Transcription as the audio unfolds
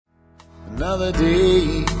Another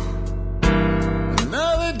day,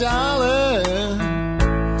 another dollar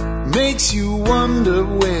makes you wonder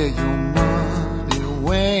where your money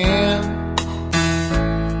went.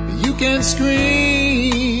 You can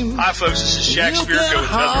scream. Hi, folks. This is Shaq Spirko with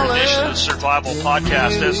another edition of the Survival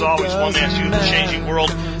Podcast. As always, one man's view of the changing world,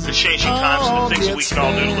 the changing times, and the things that we can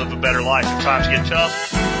all do to live a better life if times get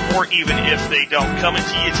tough, or even if they don't. Coming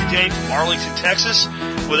to you today from Arlington, Texas,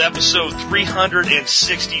 with episode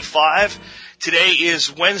 365. Today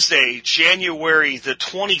is Wednesday, January the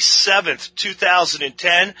 27th,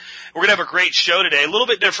 2010. We're going to have a great show today. A little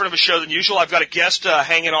bit different of a show than usual. I've got a guest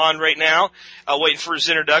hanging on right now, waiting for his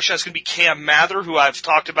introduction. That's going to be Cam Mather, who I've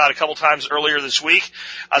talked about a couple times earlier this week.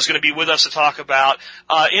 Is going to be with us to talk about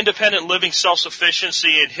independent living,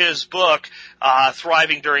 self-sufficiency in his book,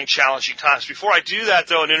 Thriving During Challenging Times. Before I do that,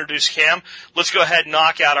 though, and introduce Cam, let's go ahead and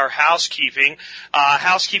knock out our housekeeping.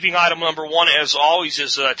 Housekeeping item number one, as always,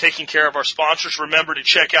 is taking care of our sponsors. Remember to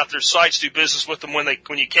check out their sites, do business with them when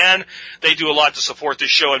you can. They do a lot to support this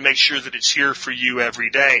show and make sure that it's here for you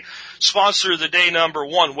every day. Sponsor of the day number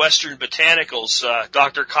one, Western Botanicals,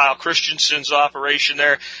 Dr. Kyle Christensen's operation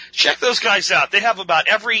there. Check those guys out. They have about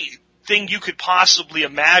every thing you could possibly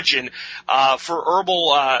imagine for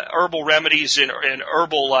herbal remedies and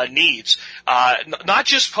herbal needs. Not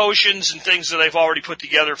just potions and things that they've already put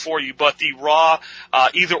together for you, but the raw,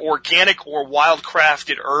 either organic or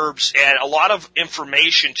wild-crafted herbs, and a lot of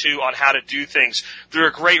information, too, on how to do things. They're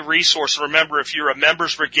a great resource. Remember, if you're a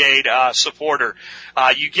Members Brigade supporter,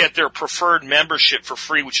 you get their preferred membership for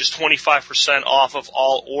free, which is 25% off of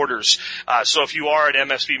all orders. So if you are an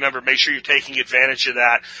MSB member, make sure you're taking advantage of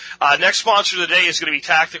that. Next sponsor of the day is going to be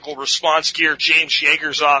Tactical Response Gear, James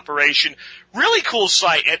Yeager's operation. Really cool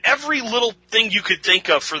site, and every little thing you could think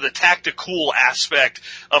of for the tactical aspect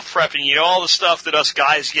of prepping. You know, all the stuff that us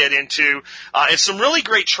guys get into. And some really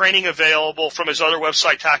great training available from his other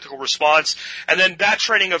website, Tactical Response, and then that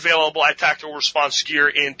training available at Tactical Response Gear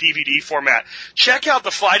in DVD format. Check out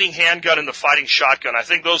the fighting handgun and the fighting shotgun. I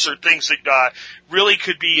think those are things that really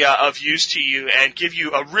could be of use to you and give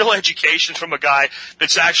you a real education from a guy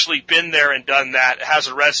that's actually been there and done that, has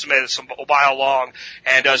a resume that's a mile long,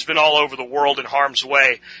 and has been all over the world in harm's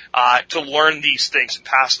way to learn these things and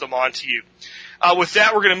pass them on to you. With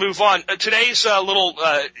that, we're going to move on. Today's little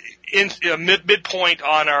midpoint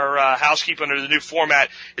on our housekeeping under the new format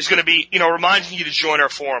is going to be, reminding you to join our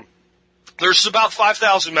forum. There's about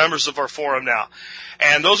 5,000 members of our forum now.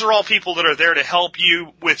 And those are all people that are there to help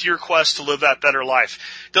you with your quest to live that better life.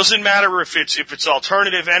 Doesn't matter if it's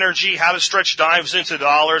alternative energy, how to stretch dimes into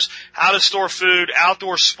dollars, how to store food,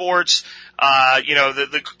 outdoor sports,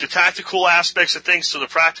 the tactical aspects of things to the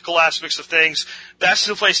practical aspects of things. That's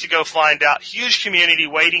the place to go find out. Huge community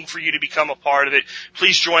waiting for you to become a part of it.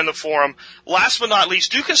 Please join the forum. Last but not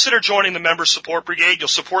least, do consider joining the Member Support Brigade. You'll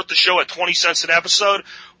support the show at 20 cents an episode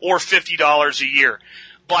or $50 a year.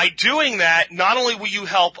 By doing that, not only will you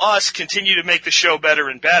help us continue to make the show better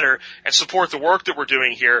and better and support the work that we're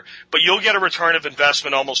doing here, but you'll get a return of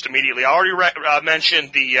investment almost immediately. I already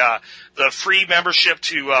mentioned the free membership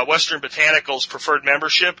to Western Botanicals preferred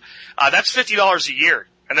membership. That's $50 a year.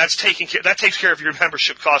 And that takes care of your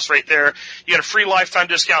membership costs right there. You get a free lifetime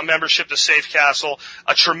discount membership to Safe Castle,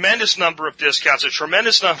 a tremendous number of discounts, a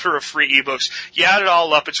tremendous number of free ebooks. You add it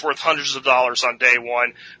all up, it's worth hundreds of dollars on day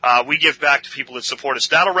one. We give back to people that support us.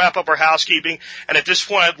 That'll wrap up our housekeeping. And at this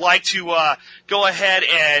point, I'd like to go ahead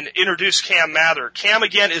and introduce Cam Mather. Cam,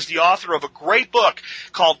 again, is the author of a great book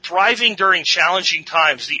called Thriving During Challenging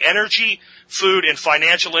Times, The Energy, Food, and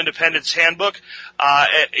Financial Independence Handbook.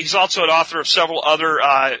 He's also an author of several other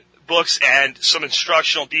books and some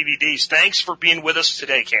instructional DVDs. Thanks for being with us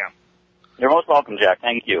today, Cam. You're most welcome, Jack.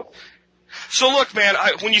 Thank you. So look, man,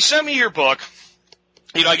 when you send me your book,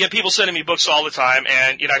 I get people sending me books all the time,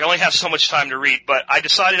 and, I only have so much time to read, but I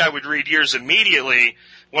decided I would read yours immediately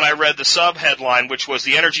when I read the sub-headline, which was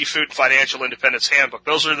the Energy, Food, and Financial Independence Handbook.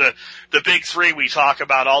 Those are the big three we talk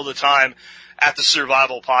about all the time at the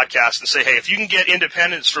Survival Podcast, and say, hey, if you can get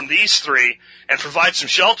independence from these three and provide some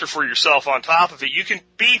shelter for yourself on top of it, you can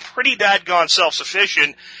be pretty dadgone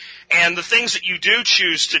self-sufficient. And the things that you do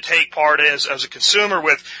choose to take part as a consumer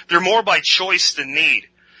with, they're more by choice than need.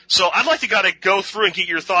 So I'd like to go through and get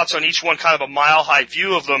your thoughts on each one, kind of a mile-high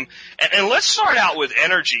view of them. And let's start out with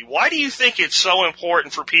energy. Why do you think it's so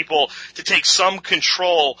important for people to take some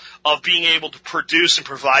control of being able to produce and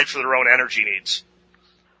provide for their own energy needs?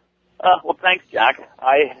 Well, thanks, Jack.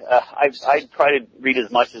 I try to read as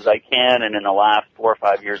much as I can, and in the last 4 or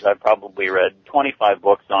 5 years, I've probably read 25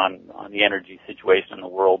 books on the energy situation in the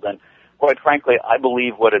world. And quite frankly, I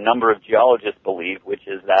believe what a number of geologists believe, which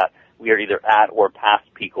is that we are either at or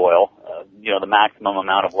past peak oil. the maximum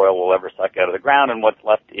amount of oil we'll ever suck out of the ground, and what's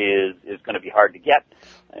left is going to be hard to get.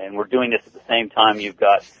 And we're doing this at the same time. You've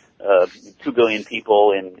got 2 billion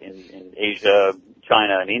people in Asia,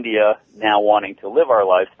 China, and India now wanting to live our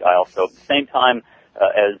lifestyle. So at the same time,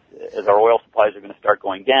 as our oil supplies are going to start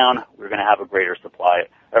going down, we're going to have a greater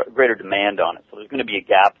demand on it. So there's going to be a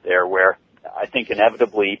gap there where I think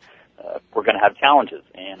inevitably we're going to have challenges,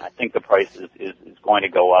 and I think the price is going to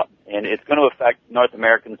go up. And it's going to affect North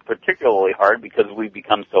Americans particularly hard because we've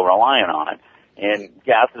become so reliant on it. And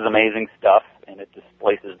gas is amazing stuff, and it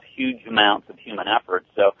displaces huge amounts of human effort.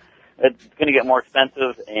 So it's going to get more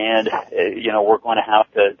expensive, and we're going to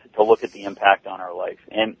have to look at the impact on our life.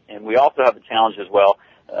 And we also have a challenge as well,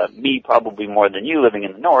 me probably more than you living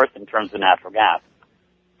in the north, in terms of natural gas.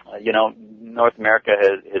 North America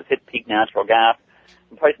has hit peak natural gas.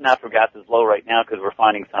 The price of natural gas is low right now because we're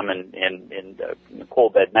finding some in coal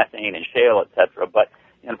bed methane and shale, et cetera. But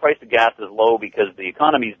the price of gas is low because the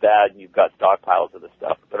economy's bad and you've got stockpiles of the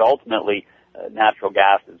stuff. But ultimately, natural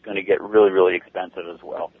gas is going to get really, really expensive as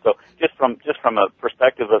well. So just from a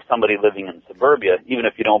perspective of somebody living in suburbia, even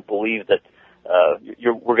if you don't believe that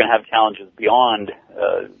we're going to have challenges beyond,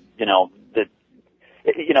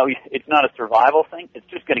 it's not a survival thing. It's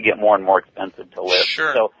just going to get more and more expensive to live.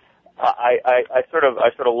 Sure. So I sort of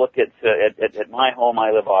look at my home.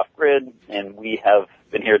 I live off grid, and we have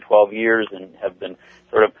been here 12 years and have been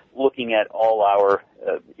sort of looking at all our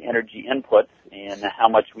energy inputs and how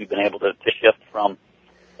much we've been able to shift from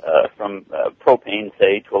propane,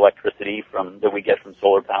 say, to electricity that we get from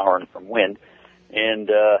solar power and from wind. And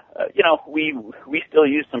we still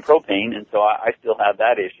use some propane, and so I still have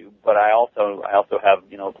that issue. But I also have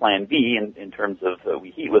plan B in terms of we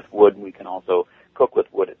heat with wood, and we can also cook with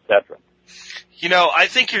wood, etc. I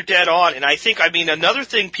think you're dead on, and another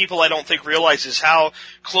thing people I don't think realize is how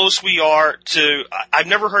close we are to, I've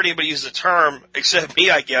never heard anybody use the term, except me,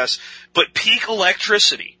 I guess, but peak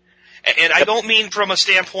electricity. And I don't mean from a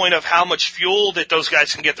standpoint of how much fuel that those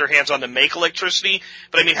guys can get their hands on to make electricity,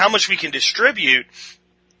 but I mean how much we can distribute.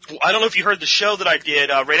 I don't know if you heard the show that I did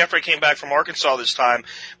right after I came back from Arkansas this time,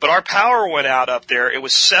 but our power went out up there. It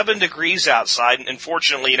was 7 degrees outside, and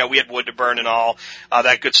fortunately, we had wood to burn and all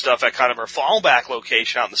that good stuff at kind of our fallback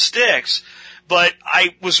location out in the sticks. But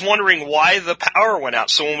I was wondering why the power went out.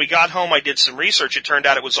 So when we got home, I did some research. It turned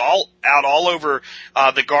out it was all over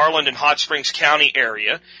the Garland and Hot Springs County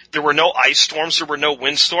area. There were no ice storms. There were no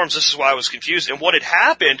wind storms. This is why I was confused. And what had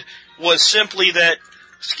happened was simply that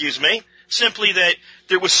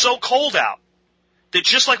it was so cold out that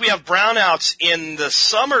just like we have brownouts in the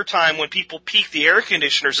summertime when people peak the air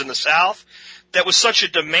conditioners in the South, that was such a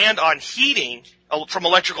demand on heating, from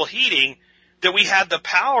electrical heating, that we had the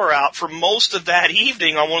power out for most of that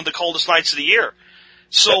evening on one of the coldest nights of the year.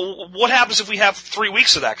 So what happens if we have 3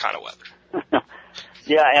 weeks of that kind of weather?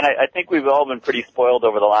 Yeah, and I think we've all been pretty spoiled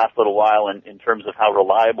over the last little while in terms of how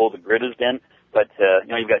reliable the grid has been. But,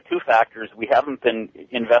 you've got two factors. We haven't been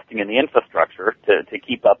investing in the infrastructure to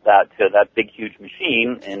keep up that big, huge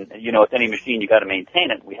machine. And, with any machine, you got to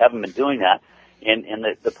maintain it. We haven't been doing that. And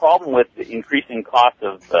the problem with the increasing cost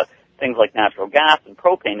of things like natural gas and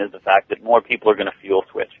propane is the fact that more people are going to fuel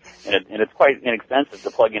switch. And it's quite inexpensive to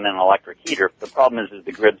plug in an electric heater. The problem is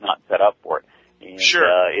the grid's not set up for it. And, sure.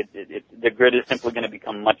 The grid is simply going to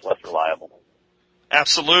become much less reliable.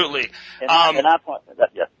 Absolutely. And that's why,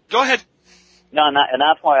 yes. Go ahead. No, and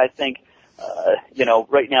that's why I think,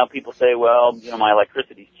 right now people say, well, my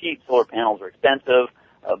electricity's cheap, solar panels are expensive.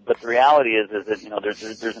 But the reality is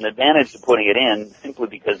that, there's an advantage to putting it in simply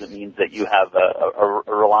because it means that you have a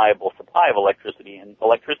reliable supply of electricity, and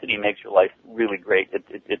electricity makes your life really great.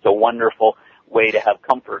 It's a wonderful way to have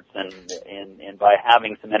comforts, and by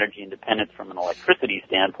having some energy independence from an electricity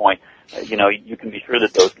standpoint, you can be sure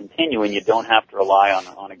that those continue, and you don't have to rely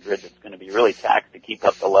on a grid that's going to be really taxed to keep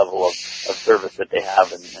up the level of service that they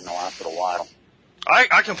have in the last little while.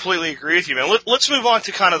 I completely agree with you, man. Let's move on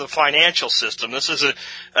to kind of the financial system. This is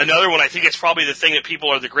another one. I think it's probably the thing that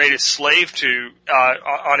people are the greatest slave to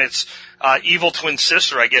on its evil twin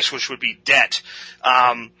sister, I guess, which would be debt.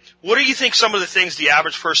 What do you think some of the things the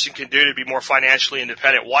average person can do to be more financially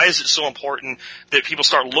independent? Why is it so important that people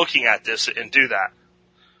start looking at this and do that?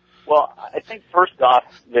 Well, I think first off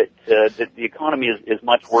that the economy is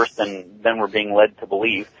much worse than we're being led to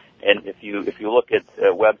believe. And if you look at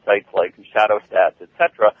websites like ShadowStats, et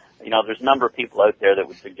cetera, there's a number of people out there that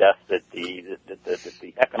would suggest that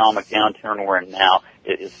the economic downturn we're in now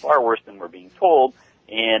is far worse than we're being told.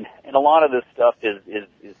 And a lot of this stuff is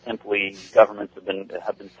simply governments have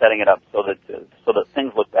been setting it up so that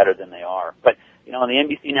things look better than they are. But on the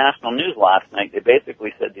NBC National News last night, they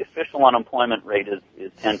basically said the official unemployment rate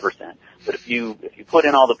is 10%. you put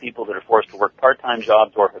in all the people that are forced to work part-time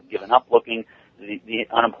jobs or have given up looking, the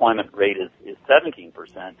unemployment rate is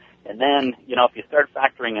 17%. And then, if you start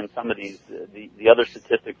factoring in some of these, the other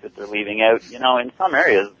statistics that they're leaving out, in some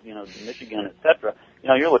areas, Michigan, et cetera,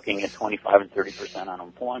 you're looking at 25 and 30%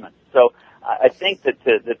 unemployment. So I think that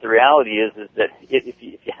the reality is that if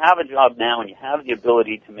you have a job now and you have the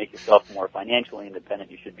ability to make yourself more financially independent,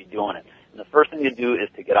 you should be doing it. And the first thing to do is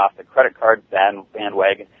to get off the credit card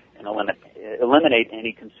bandwagon and eliminate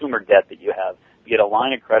any consumer debt that you have, be it a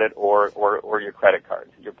line of credit or your credit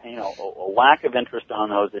cards. You're paying a lack of interest on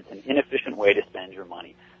those. It's an inefficient way to spend your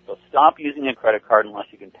money. So stop using a credit card unless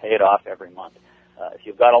you can pay it off every month. If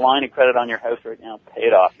you've got a line of credit on your house right now, pay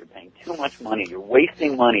it off. You're paying too much money. You're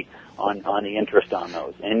wasting money on the interest on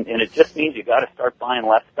those. And it just means you got to start buying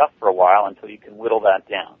less stuff for a while until you can whittle that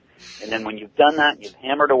down. And then when you've done that, you've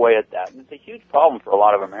hammered away at that, and it's a huge problem for a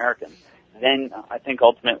lot of Americans, then I think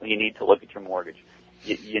ultimately you need to look at your mortgage.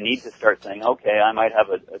 You need to start saying, okay, I might have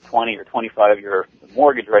a 20 or 25-year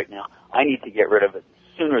mortgage right now. I need to get rid of it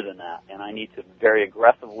sooner than that, and I need to very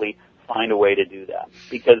aggressively find a way to do that.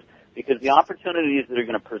 Because the opportunities that are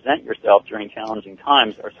going to present yourself during challenging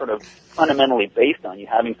times are sort of fundamentally based on you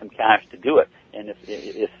having some cash to do it. And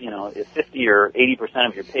if 50 or 80%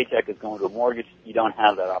 of your paycheck is going to a mortgage, you don't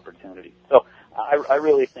have that opportunity. So I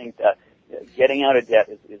really think that getting out of debt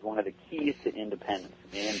is one of the keys to independence.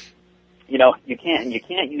 And you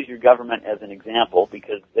can't use your government as an example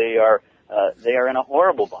because they are in a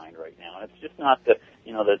horrible bind right now. And it's just not the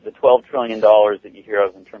 $12 trillion that you hear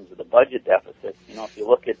of in terms of the budget deficit. If you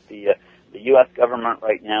look at the U.S. government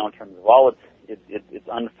right now in terms of all its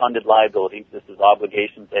unfunded liabilities, this is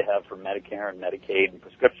obligations they have for Medicare and Medicaid and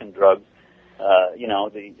prescription drugs.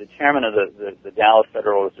 The chairman of the Dallas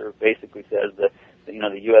Federal Reserve basically says that the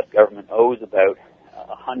U.S. government owes about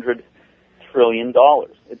 $100 trillion.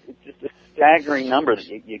 It's just a staggering number that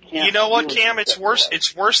you can't. You know what, Cam? It's worse.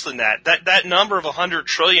 It's worse than that. That number of $100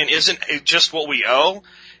 trillion isn't just what we owe.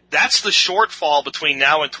 That's the shortfall between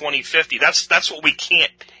now and 2050. That's what we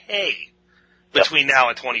can't pay between now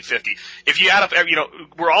and 2050. If you add up,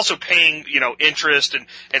 we're also paying, interest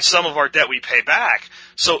and some of our debt we pay back.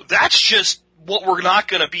 So that's just what we're not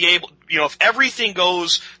going to be able, if everything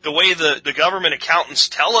goes the way the government accountants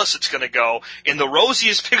tell us it's going to go, in the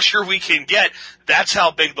rosiest picture we can get, that's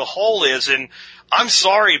how big the hole is. And I'm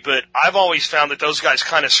sorry, but I've always found that those guys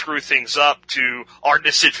kind of screw things up to our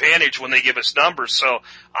disadvantage when they give us numbers. So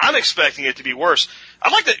I'm expecting it to be worse.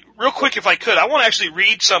 I'd like to, real quick if I could, I want to actually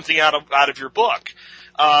read something out of your book.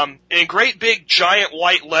 In great big giant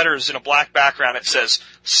white letters in a black background, it says,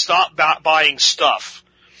 "Stop buying stuff."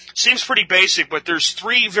 Seems pretty basic, but those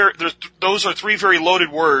are three very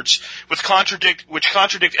loaded words which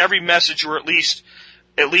contradict every message, or at least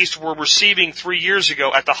we're receiving 3 years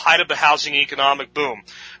ago at the height of the housing and economic boom.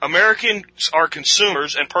 Americans are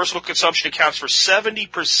consumers, and personal consumption accounts for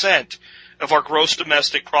 70% of our gross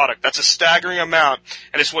domestic product. That's a staggering amount,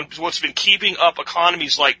 and it's what's been keeping up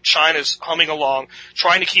economies like China's humming along,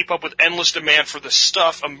 trying to keep up with endless demand for the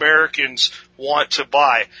stuff Americans want to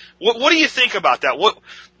buy. What do you think about that?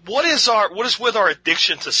 What is with our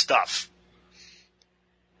addiction to stuff?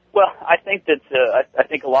 Well, I think that I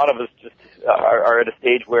think a lot of us just are at a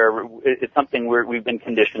stage where it's something we've been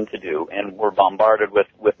conditioned to do, and we're bombarded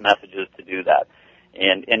with messages to do that,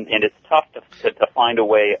 and it's tough to find a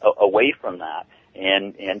way away from that.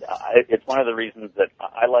 And it's one of the reasons that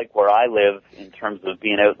I like where I live in terms of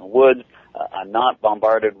being out in the woods. I'm not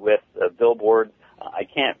bombarded with billboards. I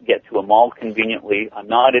can't get to a mall conveniently. I'm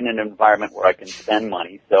not in an environment where I can spend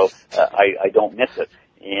money, so I don't miss it.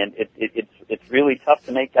 And it's really tough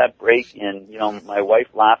to make that break. And my wife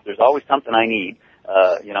laughs. There's always something I need.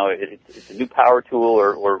 It's a new power tool,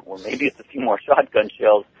 or maybe it's a few more shotgun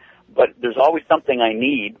shells. But there's always something I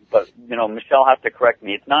need. But Michelle has to correct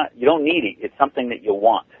me. It's not, you don't need it. It's something that you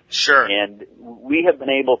want. Sure. And we have been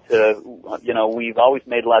able to, we've always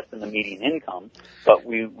made less than the median income, but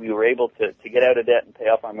we were able to get out of debt and pay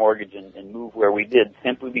off our mortgage and move where we did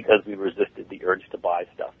simply because we resisted the urge to buy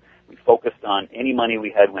stuff. We focused on any money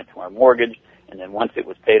we had went to our mortgage, and then once it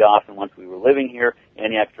was paid off and once we were living here,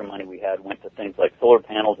 any extra money we had went to things like solar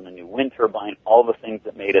panels and a new wind turbine, all the things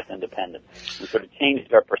that made us independent. We sort of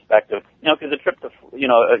changed our perspective, because a trip to,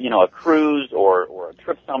 a cruise or a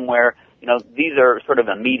trip somewhere, these are sort of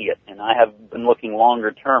immediate, and I have been looking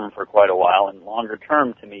longer term for quite a while, and longer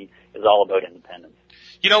term to me is all about independence.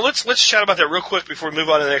 Let's chat about that real quick before we move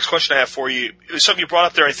on to the next question I have for you. Something you brought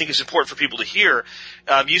up there I think is important for people to hear.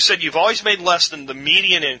 You said you've always made less than the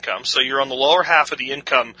median income, so you're on the lower half of the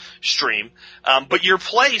income stream. But your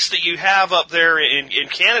place that you have up there in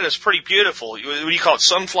Canada is pretty beautiful. What do you call it?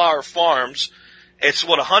 Sunflower Farms. It's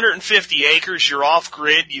 150 acres. You're off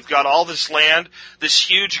grid. You've got all this land, this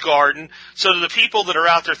huge garden. So to the people that are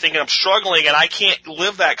out there thinking I'm struggling and I can't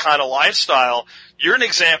live that kind of lifestyle, you're an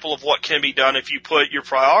example of what can be done if you put your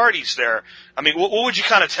priorities there. I mean, what would you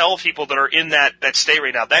kind of tell people that are in that state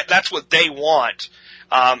right now? That's what they want.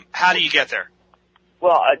 How do you get there?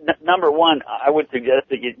 Well, number one, I would suggest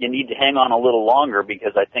that you need to hang on a little longer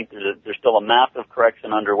because I think there's still a massive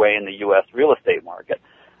correction underway in the U.S. real estate market.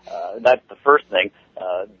 That's the first thing.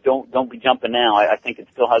 Don't be jumping now. I think it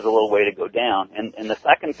still has a little way to go down. And the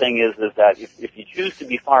second thing is that if you choose to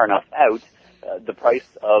be far enough out, the price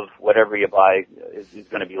of whatever you buy is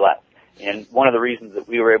going to be less. And one of the reasons that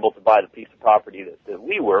we were able to buy the piece of property that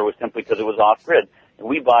we were was simply because it was off grid. And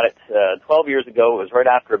we bought it 12 years ago. It was right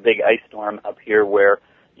after a big ice storm up here where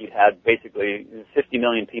you had basically 50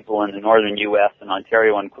 million people in the northern U.S. and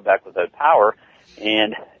Ontario and Quebec without power.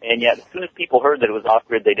 And yet, as soon as people heard that it was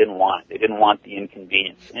off-grid, they didn't want it. They didn't want the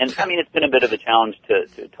inconvenience. And, I mean, it's been a bit of a challenge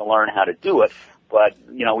to learn how to do it, but,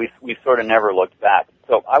 we've sort of never looked back.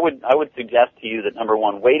 So I would suggest to you that, number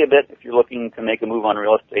one, wait a bit if you're looking to make a move on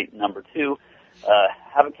real estate. Number two,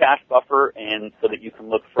 have a cash buffer and so that you can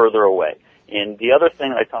look further away. And the other thing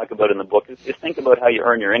that I talk about in the book is think about how you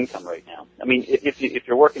earn your income right now. I mean, if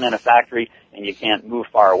you're working in a factory and you can't move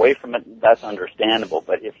far away from it, that's understandable.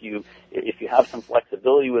 But if you have some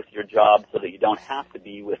flexibility with your job so that you don't have to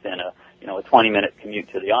be within a 20-minute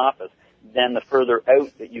commute to the office, then the further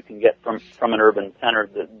out that you can get from an urban center,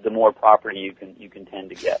 the more property you can tend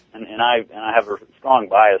to get. And I have a strong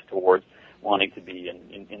bias towards wanting to be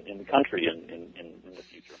in the country in the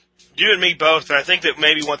future. You and me both, and I think that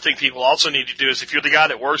maybe one thing people also need to do is if you're the guy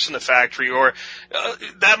that works in the factory, or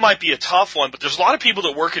that might be a tough one, but there's a lot of people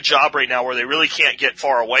that work a job right now where they really can't get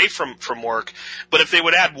far away from work, but if they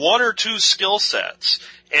would add one or two skill sets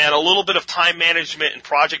and a little bit of time management and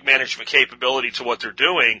project management capability to what they're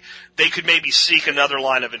doing, they could maybe seek another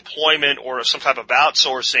line of employment or some type of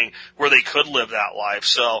outsourcing where they could live that life.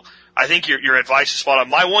 So I think your advice is spot on.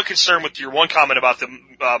 My one concern with your one comment about the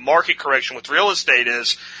market correction with real estate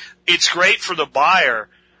is it's great for the buyer,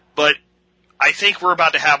 but I think we're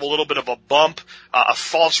about to have a little bit of a bump, a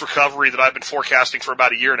false recovery that I've been forecasting for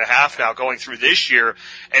about a year and a half now going through this year.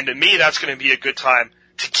 And to me, that's going to be a good time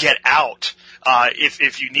to get out,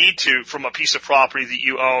 if you need to, from a piece of property that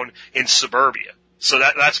you own in suburbia. So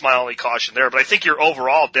that's my only caution there. But I think you're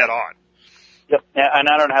overall dead on. Yep, and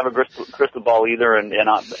I don't have a crystal ball either, and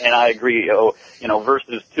I agree.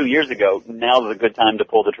 Versus 2 years ago, now's a good time to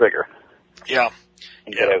pull the trigger. Yeah.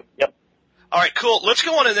 And get out. Yep. All right, cool. Let's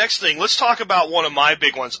go on to the next thing. Let's talk about one of my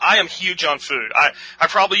big ones. I am huge on food. I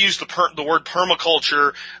probably use the word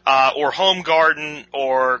permaculture, or home garden,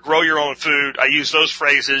 or grow your own food. I use those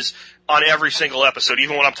phrases on every single episode,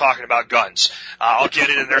 even when I'm talking about guns. I'll get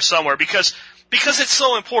it in there somewhere because it's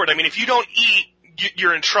so important. I mean, if you don't eat,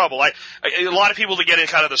 you're in trouble. A lot of people that get in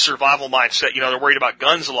kind of the survival mindset, they're worried about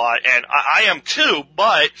guns a lot, and I am too,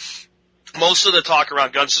 but most of the talk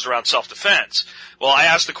around guns is around self-defense. Well, I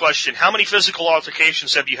asked the question, how many physical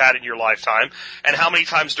altercations have you had in your lifetime, and how many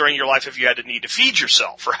times during your life have you had the need to feed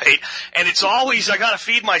yourself, right? And it's always, I gotta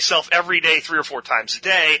feed myself every day, 3 or 4 times a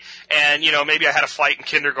day, and, maybe I had a fight in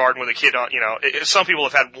kindergarten with a kid on, some people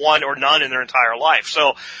have had one or none in their entire life.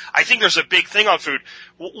 So I think there's a big thing on food.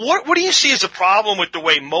 What do you see as a problem with the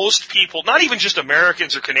way most people, not even just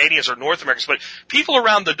Americans or Canadians or North Americans, but people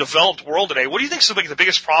around the developed world today, what do you think is the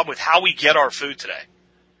biggest problem with how we get our food today?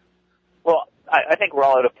 Well, I think we're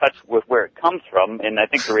all out of touch with where it comes from, and I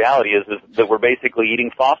think the reality is that we're basically eating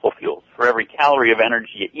fossil fuels. For every calorie of energy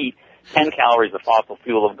you eat, 10 calories of fossil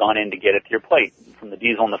fuel have gone in to get it to your plate, from the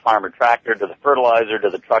diesel in the farmer tractor to the fertilizer to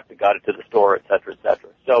the truck that got it to the store, et cetera, et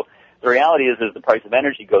cetera. So the reality is the price of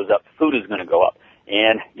energy goes up, food is going to go up.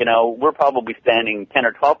 And, we're probably spending 10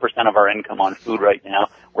 or 12% of our income on food right now,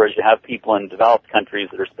 whereas you have people in developed countries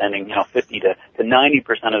that are spending, 50 to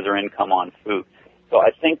 90% of their income on food. So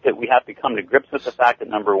I think that we have to come to grips with the fact that,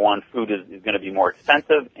 number one, food is going to be more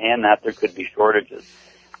expensive and that there could be shortages.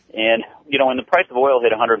 And, when the price of oil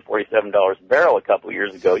hit $147 a barrel a couple of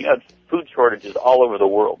years ago, you had food shortages all over the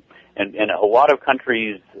world. And a lot of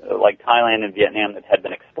countries like Thailand and Vietnam that had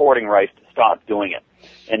been exporting rice stopped doing it.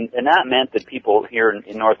 And that meant that people here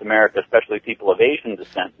in North America, especially people of Asian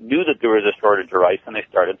descent, knew that there was a shortage of rice, and they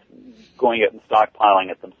started going out and stockpiling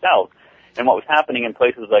it themselves. And what was happening in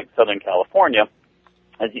places like Southern California,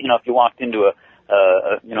 as if you walked into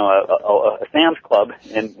a Sam's Club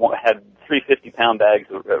and had 350-pound bags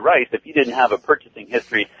of rice, if you didn't have a purchasing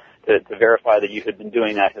history to verify that you had been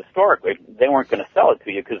doing that historically, they weren't going to sell it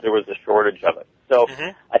to you because there was a shortage of it. So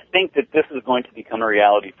I think that this is going to become a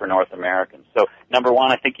reality for North Americans. So number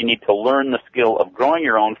one, I think you need to learn the skill of growing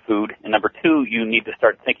your own food. And number two, you need to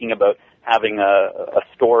start thinking about having a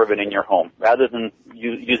store of it in your home rather than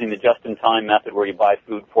using the just-in-time method where you buy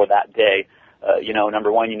food for that day.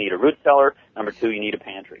 Number one, you need a root cellar. Number two, you need a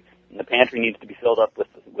pantry. And the pantry needs to be filled up with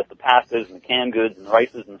the pastas and the canned goods and the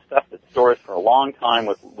rices and stuff that stores for a long time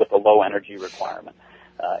with a low energy requirement.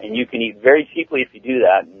 And you can eat very cheaply if you do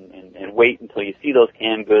that and wait until you see those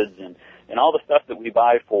canned goods and all the stuff that we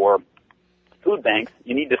buy for food banks.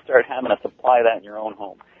 You need to start having a supply of that in your own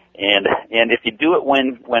home. And if you do it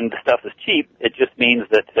when the stuff is cheap, it just means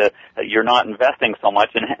that you're not investing so much.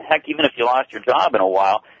 And heck, even if you lost your job in a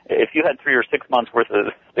while, if you had 3 or 6 months worth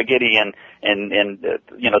of spaghetti and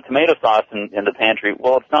tomato sauce in the pantry,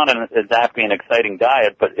 well, it's not exactly an exciting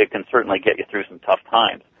diet, but it can certainly get you through some tough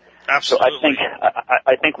times. Absolutely. So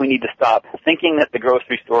I think we need to stop thinking that the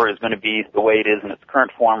grocery store is going to be the way it is in its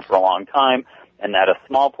current form for a long time, and that a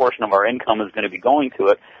small portion of our income is going to be going to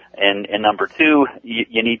it. And number two,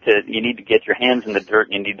 you need to get your hands in the dirt.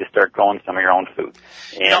 And you need to start growing some of your own food.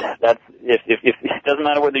 And that's if it doesn't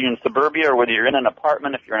matter whether you're in suburbia or whether you're in an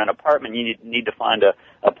apartment. If you're in an apartment, you need to find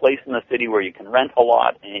a place in the city where you can rent a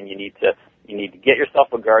lot, and you need to get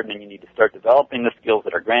yourself a garden, and you need to start developing the skills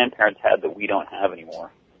that our grandparents had that we don't have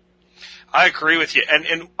anymore. I agree with you.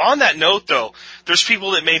 And on that note, though, there's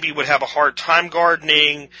people that maybe would have a hard time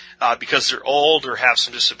gardening because they're old or have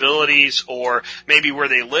some disabilities or maybe where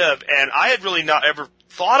they live. And I had really not ever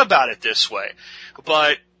thought about it this way.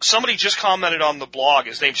 But somebody just commented on the blog.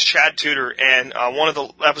 His name's Chad Tudor, and one of the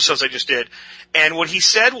episodes I just did. And what he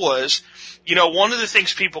said was, one of the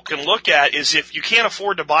things people can look at is if you can't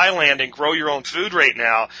afford to buy land and grow your own food right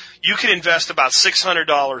now, you can invest about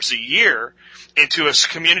 $600 a year into a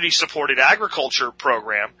community-supported agriculture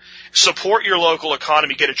program, support your local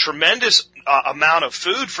economy, get a tremendous amount of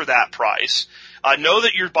food for that price. Know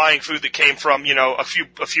that you're buying food that came from, a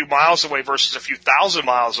few miles away versus a few thousand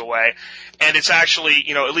miles away. And it's actually,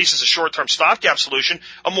 at least as a short-term stopgap solution,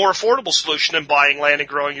 a more affordable solution than buying land and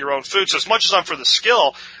growing your own food. So as much as I'm for the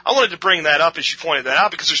skill, I wanted to bring that up as you pointed that out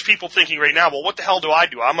because there's people thinking right now, well, what the hell do I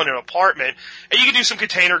do? I'm in an apartment, and you can do some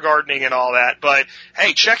container gardening and all that. But,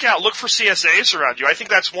 hey, look for CSAs around you. I think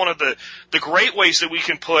that's one of the great ways that we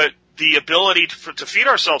can put the ability to feed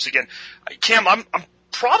ourselves again. Cam, I'm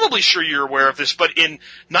probably sure you're aware of this, but in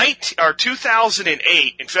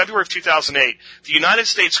 2008, in February of 2008, the United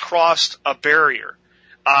States crossed a barrier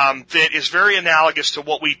that is very analogous to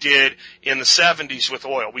what we did in the 70s with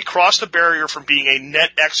oil. We crossed a barrier from being a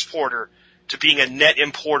net exporter to being a net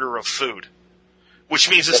importer of food, which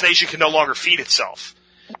means this nation can no longer feed itself.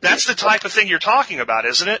 That's the type of thing you're talking about,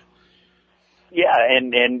 isn't it? Yeah,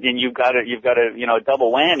 and you've got a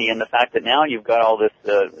double whammy in the fact that now you've got all this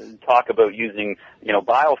talk about using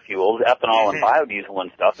biofuels, ethanol and biodiesel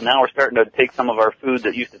and stuff, and now we're starting to take some of our food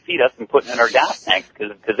that used to feed us and put it in our gas tanks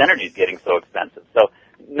because energy is getting so expensive. So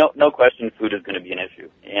no question, food is going to be an issue.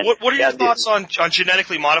 And what are your thoughts on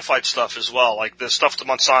genetically modified stuff as well, like the stuff that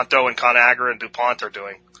Monsanto and Conagra and DuPont are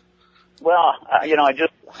doing? Well, I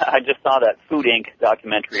just saw that Food Inc.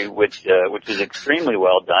 documentary, which is extremely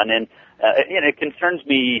well done, and it concerns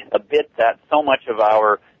me a bit that so much of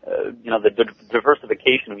our, the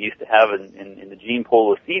diversification we used to have in the gene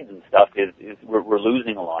pool of seeds and stuff is we're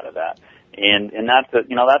losing a lot of that, and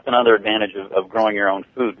that's another advantage of growing your own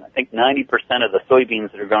food. I think 90% of the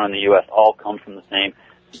soybeans that are grown in the U.S. all come from the same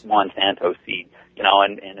Monsanto seed,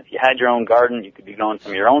 and if you had your own garden, you could be growing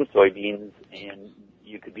some of your own soybeans and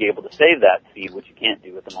you could be able to save that seed, which you can't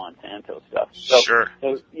do with the Monsanto stuff. So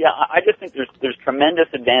yeah, I just think there's tremendous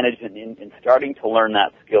advantage in starting to learn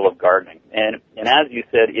that skill of gardening. And as you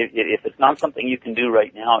said, if it's not something you can do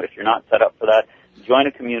right now, if you're not set up for that, join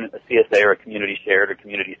a CSA or a community shared or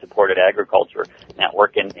community supported agriculture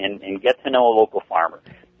network and get to know a local farmer.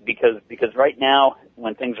 Because right now,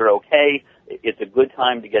 when things are okay, it's a good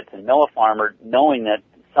time to get to know a farmer, knowing that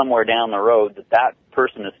somewhere down the road that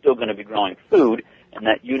person is still going to be growing food, and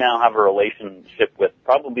that you now have a relationship with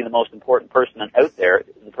probably the most important person out there,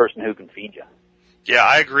 the person who can feed you. Yeah,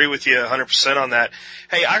 I agree with you 100% on that.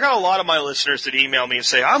 Hey, I got a lot of my listeners that email me and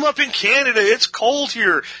say, I'm up in Canada, it's cold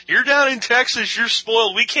here. You're down in Texas, you're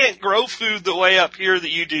spoiled. We can't grow food the way up here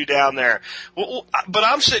that you do down there. Well, but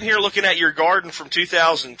I'm sitting here looking at your garden from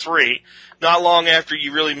 2003, not long after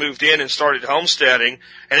you really moved in and started homesteading,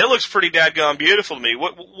 and it looks pretty dadgum beautiful to me.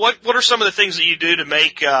 What are some of the things that you do to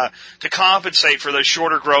make, to compensate for those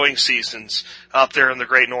shorter growing seasons up there in the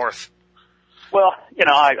Great North? Well,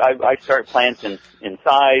 I start plants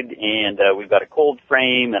inside, and we've got a cold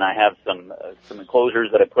frame, and I have some enclosures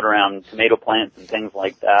that I put around tomato plants and things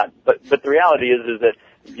like that. But the reality is that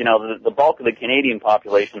the bulk of the Canadian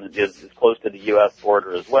population is close to the U.S.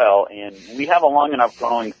 border as well, and we have a long enough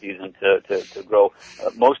growing season to grow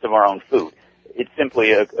most of our own food. It's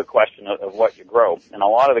simply a question of what you grow, and a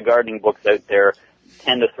lot of the gardening books out there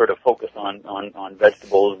tend to sort of focus on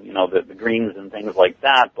vegetables, the greens and things like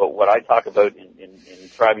that. But what I talk about in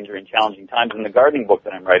thriving during challenging times in the gardening book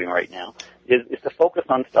that I'm writing right now is to focus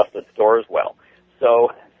on stuff that stores well.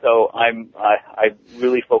 So I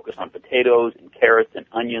really focus on potatoes and carrots and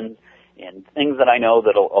onions and things that I know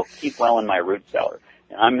that'll keep well in my root cellar.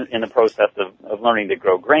 And I'm in the process of learning to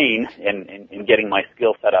grow grain and getting my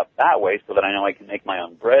skill set up that way so that I know I can make my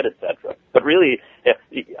own bread, etc. But really,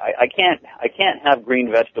 I can't have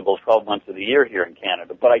green vegetables 12 months of the year here in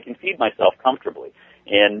Canada, but I can feed myself comfortably.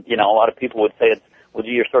 And, a lot of people would say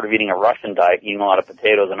you're sort of eating a Russian diet, eating a lot of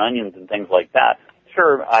potatoes and onions and things like that.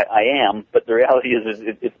 Sure, I am, but the reality is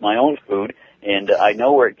it's my own food, and I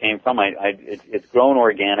know where it came from. It's grown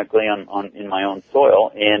organically in my own soil,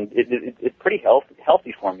 and it's pretty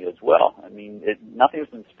healthy for me as well. I mean, nothing's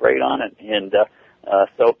been sprayed on it, and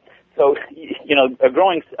so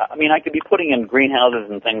growing. I mean, I could be putting in greenhouses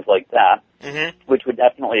and things like that, which would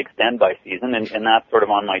definitely extend by season, and that's sort of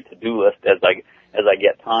on my to-do list as I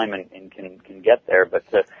get time and can get there. But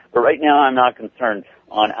right now, I'm not concerned.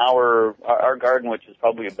 On our garden, which is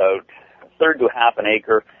probably about a third to half an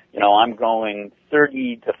acre, I'm growing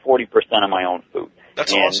 30 to 40% of my own food.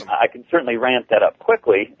 That's and awesome. I can certainly ramp that up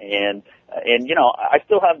quickly, and I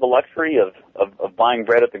still have the luxury of buying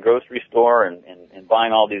bread at the grocery store and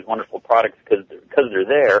buying all these wonderful products because they're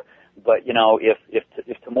there. But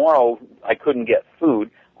if tomorrow I couldn't get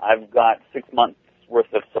food, I've got 6 months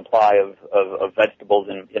worth of supply of vegetables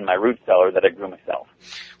in my root cellar that I grew myself.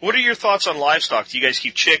 What are your thoughts on livestock? Do you guys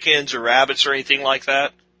keep chickens or rabbits or anything like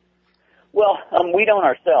that? Well, we don't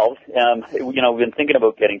ourselves. We've been thinking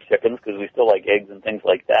about getting chickens because we still like eggs and things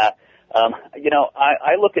like that.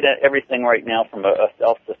 I look at everything right now from a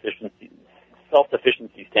self-sufficiency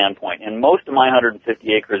standpoint, and most of my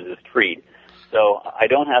 150 acres is treed. So I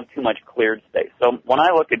don't have too much cleared space. So when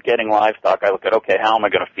I look at getting livestock, I look at, okay, how am I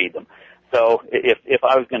going to feed them? So if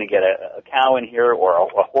I was going to get a cow in here or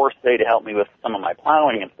a horse, say, to help me with some of my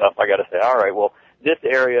plowing and stuff, I got to say, all right, well, this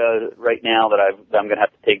area right now that I'm going to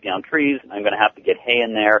have to take down trees, I'm going to have to get hay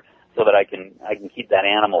in there so that I can keep that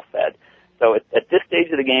animal fed. So at this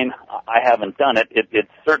stage of the game, I haven't done it. It's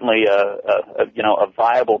certainly a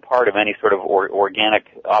viable part of any sort of organic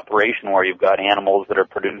operation where you've got animals that are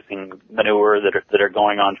producing manure that are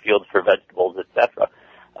going on fields for vegetables, etc.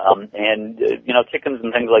 Chickens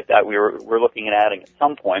and things like that we're looking at adding at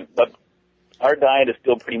some point, but our diet is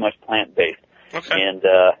still pretty much plant-based. Okay.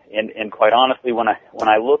 And quite honestly, when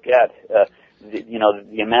I look at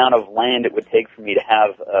the amount of land it would take for me to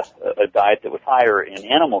have a diet that was higher in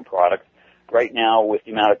animal products, right now with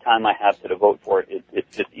the amount of time I have to devote for it,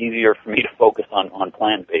 it's just easier for me to focus on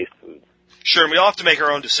plant-based foods. Sure, and we all have to make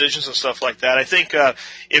our own decisions and stuff like that. I think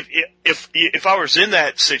if I was in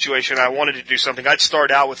that situation, I wanted to do something, I'd start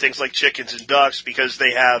out with things like chickens and ducks because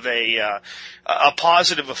they have a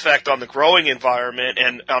positive effect on the growing environment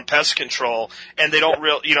and on pest control, and they don't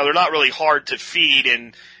they're not really hard to feed,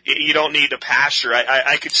 and you don't need to pasture.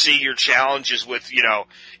 I could see your challenges with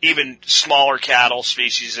even smaller cattle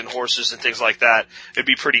species and horses and things like that. It'd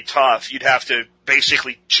be pretty tough. You'd have to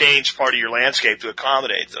basically change part of your landscape to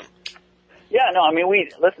accommodate them. Yeah, no, I mean,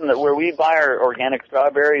 where we buy our organic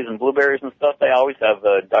strawberries and blueberries and stuff, they always have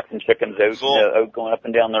ducks and chickens out, cool. Out going up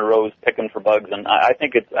and down the rows picking for bugs, and I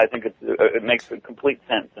think it makes complete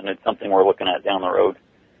sense, and it's something we're looking at down the road.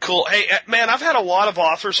 Cool. Hey, man, I've had a lot of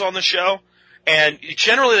authors on the show, and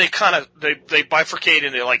generally they bifurcate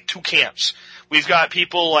into like two camps. We've got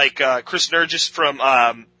people like Chris Nurgis from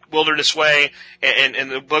Wilderness Way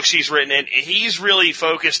and the books he's written, and he's really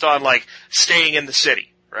focused on like staying in the city.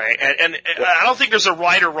 Right, and I don't think there's a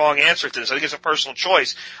right or wrong answer to this. I think it's a personal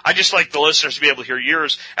choice. I just like the listeners to be able to hear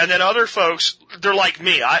yours. And then other folks, they're like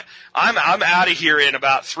me. I'm out of here in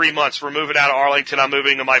about 3 months. We're moving out of Arlington. I'm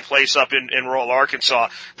moving to my place up in rural Arkansas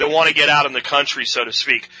that want to get out in the country, so to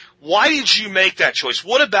speak. Why did you make that choice?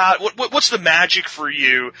 What's the magic for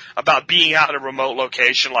you about being out in a remote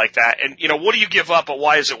location like that? And, what do you give up, but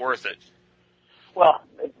why is it worth it? Well,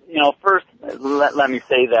 first, let me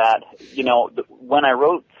say that, when I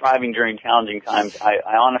wrote Thriving During Challenging Times, I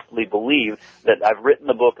honestly believe that I've written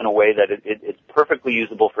the book in a way that it's perfectly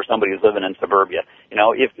usable for somebody who's living in suburbia.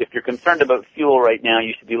 If you're concerned about fuel right now,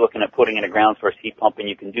 you should be looking at putting in a ground source heat pump, and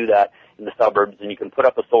you can do that in the suburbs, and you can put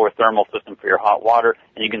up a solar thermal system for your hot water,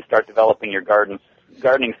 and you can start developing your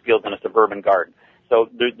gardening skills in a suburban garden. So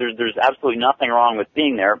there's absolutely nothing wrong with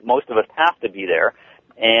being there. Most of us have to be there.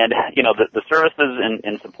 And, the services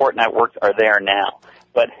and support networks are there now.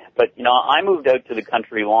 But, I moved out to the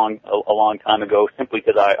country a long time ago simply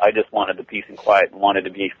because I just wanted the peace and quiet and wanted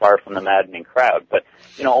to be far from the maddening crowd. But,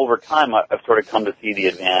 over time I've sort of come to see the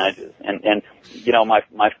advantages. And,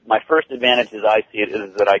 my first advantage as I see it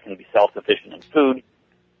is that I can be self-sufficient in food.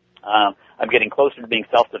 I'm getting closer to being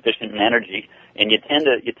self-sufficient in energy, and you tend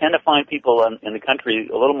to find people in the country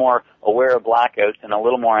a little more aware of blackouts and a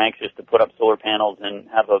little more anxious to put up solar panels and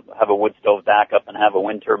have a wood stove backup and have a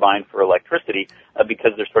wind turbine for electricity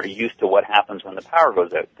because they're sort of used to what happens when the power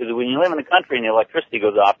goes out. Because when you live in the country and the electricity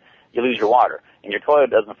goes off, you lose your water, and your toilet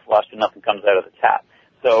doesn't flush and nothing comes out of the tap.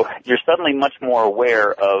 So you're suddenly much more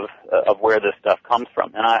aware of where this stuff comes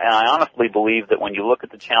from. And I honestly believe that when you look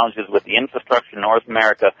at the challenges with the infrastructure in North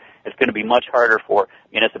America, it's going to be much harder for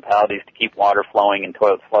municipalities to keep water flowing and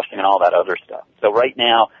toilets flushing and all that other stuff. So right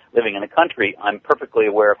now, living in the country, I'm perfectly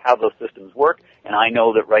aware of how those systems work, and I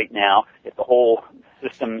know that right now, if the whole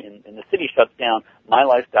system in the city shuts down, my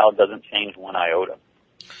lifestyle doesn't change one iota.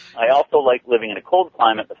 I also like living in a cold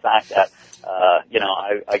climate, the fact that,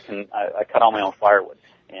 I cut all my own firewood.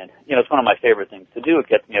 And, it's one of my favorite things to do. It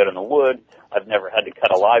gets me out in the woods. I've never had to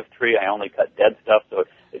cut a live tree. I only cut dead stuff, so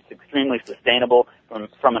it's extremely sustainable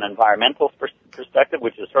from an environmental perspective,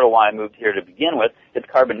 which is sort of why I moved here to begin with. It's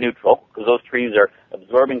carbon neutral, because those trees are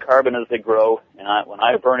absorbing carbon as they grow, and when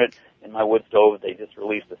I burn it in my wood stove, they just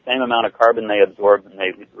release the same amount of carbon they absorb, and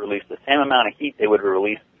they release the same amount of heat they would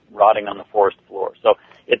release rotting on the forest floor. So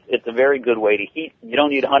it's a very good way to heat. You don't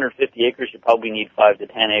need 150 acres. You probably need 5 to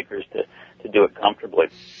 10 acres to do it comfortably.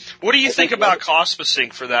 What do you think about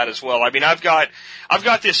cospicing for that as well? I mean, I've got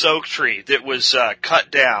this oak tree that was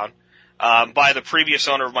cut down by the previous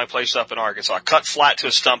owner of my place up in Arkansas, cut flat to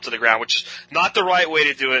a stump to the ground, which is not the right way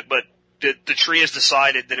to do it, but the tree has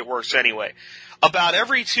decided that it works anyway. About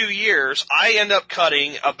every 2 years, I end up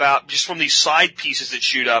cutting about, just from these side pieces that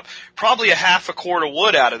shoot up, probably a half a cord of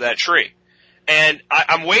wood out of that tree. And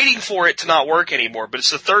I'm waiting for it to not work anymore, but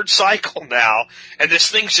it's the third cycle now, and this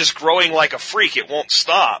thing's just growing like a freak. It won't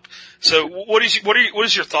stop. So what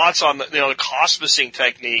is your thoughts on the cospicing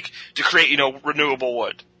technique to create, renewable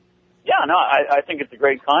wood? Yeah, no, I think it's a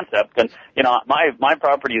great concept. And, my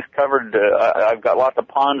property is covered, I've got lots of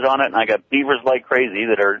ponds on it, and I got beavers like crazy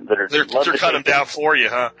they're cutting them down for you,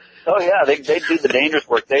 huh? Oh yeah, they do the dangerous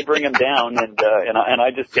work. They bring them down, and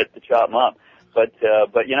I just get to chop them up. But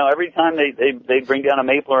every time they bring down a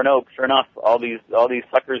maple or an oak, sure enough, all these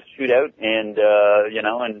suckers shoot out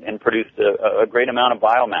and produce a great amount of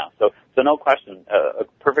biomass. So no question, a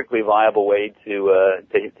perfectly viable way to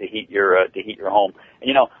heat your home.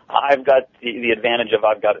 And I've got the advantage of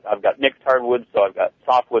I've got mixed hardwoods, so I've got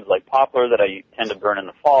softwoods like poplar that I tend to burn in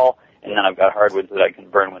the fall, and then I've got hardwoods that I can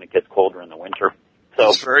burn when it gets colder in the winter. So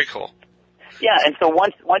that's very cool. Yeah, and so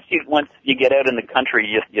once you get out in the country,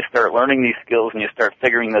 you start learning these skills and you start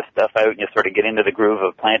figuring this stuff out, and you sort of get into the groove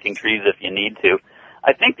of planting trees if you need to.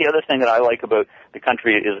 I think the other thing that I like about the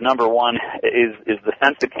country is, number one, is the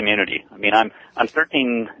sense of community. I mean, I'm 10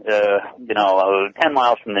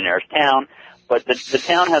 miles from the nearest town, but the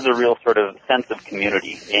town has a real sort of sense of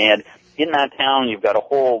community, and in that town you've got a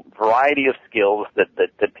whole variety of skills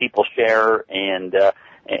that people share, and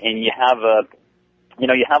you have a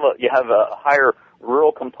higher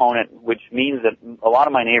rural component, which means that a lot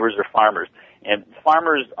of my neighbors are farmers, and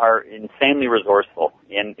farmers are insanely resourceful.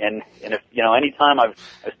 And if anytime I've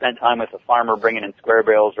spent time with a farmer bringing in square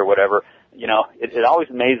bales or whatever, it always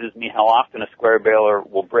amazes me how often a square baler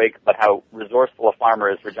will break, but how resourceful a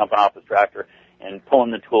farmer is for jumping off his tractor and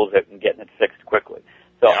pulling the tools out and getting it fixed quickly.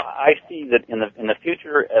 So yeah. I see that in the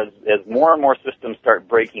future, as more and more systems start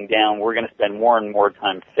breaking down, we're going to spend more and more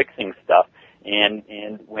time fixing stuff.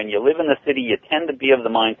 And when you live in the city, you tend to be of the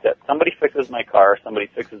mindset, somebody fixes my car, somebody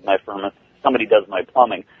fixes my furnace, somebody does my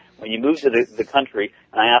plumbing. When you move to the country,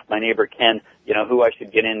 and I ask my neighbor Ken, who I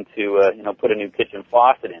should get in to, put a new kitchen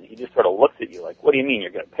faucet in, he just sort of looks at you like, what do you mean,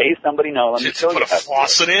 you're going to pay somebody? No, let me show you. Put a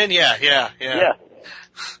faucet in? Yeah.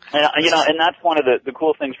 And, and that's one of the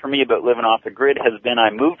cool things for me about living off the grid has been I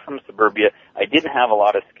moved from suburbia. I didn't have a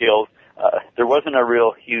lot of skills. There wasn't a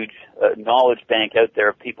real huge knowledge bank out there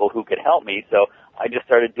of people who could help me, so I just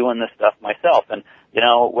started doing this stuff myself. And,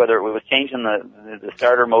 whether it was changing the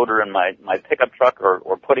starter motor in my pickup truck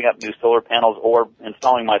or putting up new solar panels or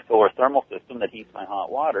installing my solar thermal system that heats my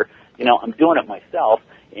hot water, I'm doing it myself.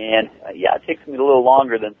 And, it takes me a little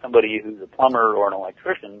longer than somebody who's a plumber or an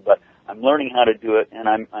electrician, but I'm learning how to do it, and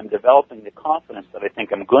I'm developing the confidence that I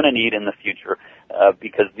think I'm going to need in the future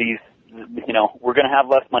because these, we're going to have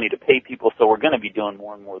less money to pay people, so we're going to be doing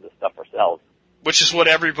more and more of this stuff ourselves. Which is what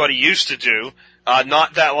everybody used to do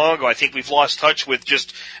not that long ago. I think we've lost touch with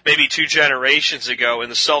just maybe 2 generations ago in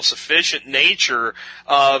the self-sufficient nature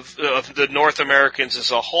of the North Americans as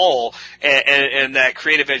a whole and that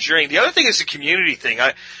creative engineering. The other thing is the community thing.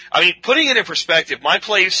 I mean, putting it in perspective, my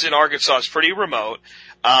place in Arkansas is pretty remote.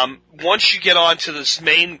 Once you get onto this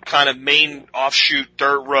main offshoot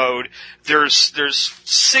dirt road, there's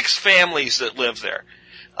 6 families that live there.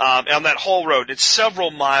 On that whole road. It's several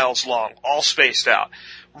miles long, all spaced out.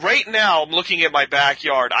 Right now, I'm looking at my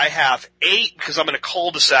backyard. I have 8, because I'm in a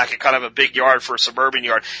cul-de-sac, kind of a big yard for a suburban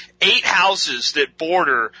yard, 8 houses that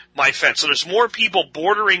border my fence. So there's more people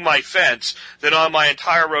bordering my fence than on my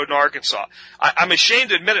entire road in Arkansas. I'm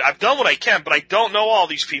ashamed to admit it. I've done what I can, but I don't know all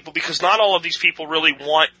these people because not all of these people really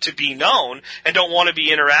want to be known and don't want to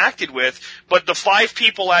be interacted with. But the 5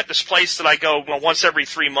 people at this place that I go once every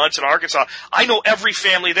 3 months in Arkansas, I know every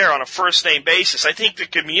family there on a first-name basis. I think the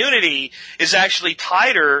community is actually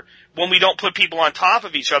tighter when we don't put people on top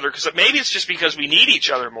of each other, because maybe it's just because we need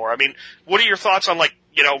each other more. I mean, what are your thoughts on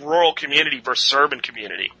rural community versus urban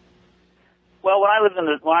community? Well, when I lived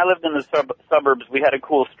in the suburbs, we had a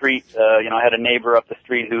cool street. I had a neighbor up the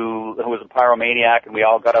street who was a pyromaniac, and we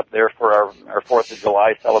all got up there for our 4th of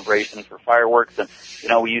July celebration for fireworks. And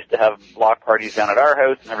we used to have block parties down at our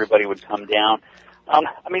house, and everybody would come down.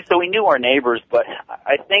 So we knew our neighbors, but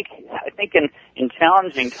I think in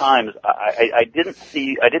challenging times, I didn't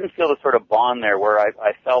feel the sort of bond there where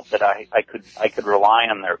I felt that I could rely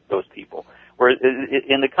on those people. Whereas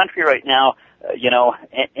in the country right now,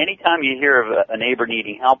 anytime you hear of a neighbor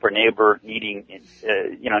needing help or neighbor needing,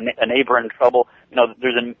 a neighbor in trouble,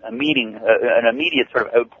 there's an immediate sort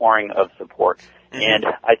of outpouring of support. And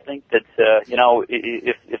I think that,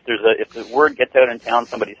 if the word gets out in town,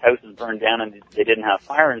 somebody's house is burned down and they didn't have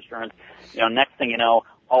fire insurance, next thing you know,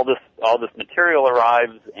 all this material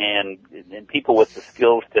arrives and people with the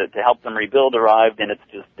skills to help them rebuild arrived, and it's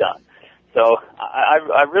just done. So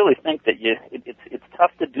I really think that it's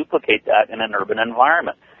tough to duplicate that in an urban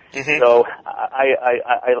environment. Mm-hmm. So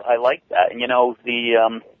I like that. And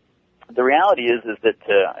the reality is that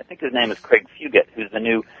I think his name is Craig Fugate, who's the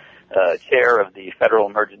new chair of the Federal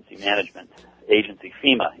Emergency Management Agency,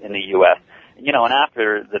 FEMA, in the U.S. And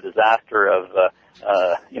after the disaster of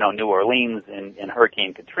New Orleans in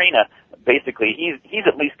Hurricane Katrina, basically he's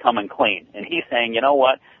at least coming clean, and he's saying,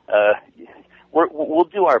 we'll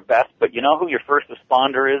do our best, but you know who your first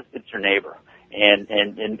responder is? It's your neighbor. And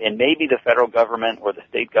maybe the federal government or the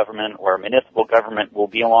state government or municipal government will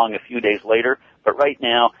be along a few days later, but right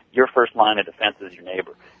now, your first line of defense is your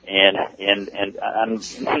neighbor. And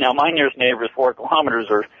now my nearest neighbor is 4 kilometers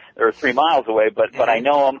or 3 miles away, but I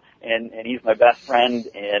know him, and he's my best friend,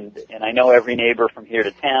 and I know every neighbor from here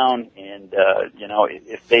to town, and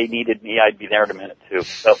if they needed me, I'd be there in a minute too.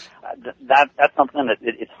 So that's something that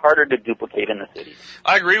it's harder to duplicate in the city.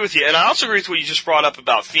 I agree with you, and I also agree with what you just brought up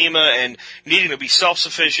about FEMA and needing to be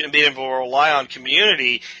self-sufficient and being able to rely on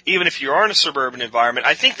community, even if you are in a suburban environment.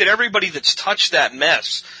 I think that everybody that's touched that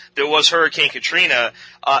mess that was Hurricane Katrina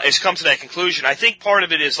has come to that conclusion. I think part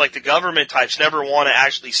of it is like the government types never want to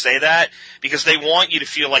actually say that because they want you to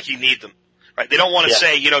feel like you need them. Right? They don't want to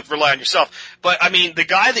say, rely on yourself. But, I mean, the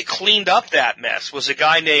guy that cleaned up that mess was a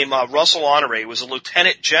guy named Russell Honore. He was a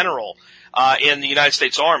lieutenant general in the United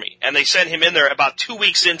States Army. And they sent him in there about 2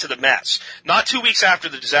 weeks into the mess. Not 2 weeks after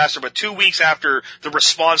the disaster, but 2 weeks after the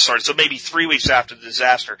response started. So maybe 3 weeks after the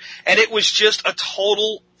disaster. And it was just a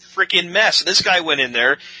total freaking mess. This guy went in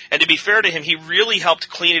there, and to be fair to him, he really helped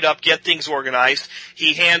clean it up, get things organized.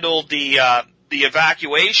 He handled the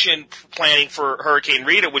evacuation planning for Hurricane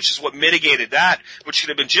Rita, which is what mitigated that, which should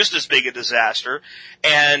have been just as big a disaster.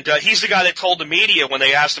 And he's the guy that told the media when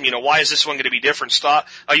they asked him, why is this one going to be different?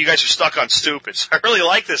 You guys are stuck on stupid. So I really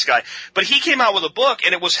like this guy. But he came out with a book,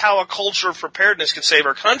 and it was How a Culture of Preparedness Can Save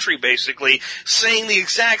Our Country, basically, saying the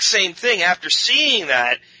exact same thing. After seeing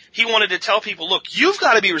that, he wanted to tell people, look, you've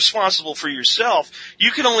got to be responsible for yourself.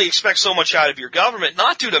 You can only expect so much out of your government,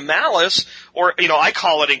 not due to malice or, I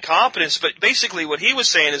call it incompetence, but basically what he was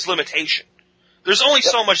saying is limitation. There's only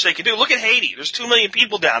so much they can do. Look at Haiti. There's 2 million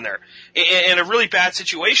people down there in a really bad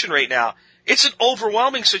situation right now. It's an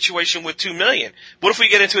overwhelming situation with 2 million. What if we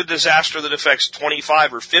get into a disaster that affects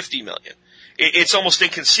 25 or 50 million? It's almost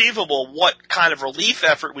inconceivable what kind of relief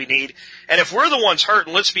effort we need. And if we're the ones hurt,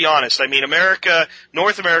 and let's be honest, I mean, America,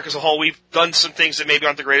 North America as a whole, we've done some things that maybe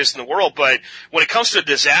aren't the greatest in the world, but when it comes to a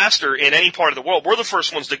disaster in any part of the world, we're the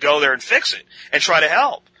first ones to go there and fix it and try to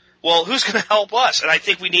help. Well, who's going to help us? And I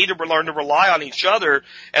think we need to learn to rely on each other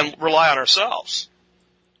and rely on ourselves.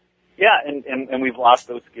 Yeah, and we've lost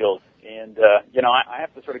those skills. And, I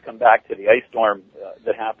have to sort of come back to the ice storm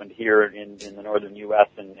that happened here in the northern U.S.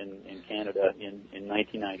 and in Canada in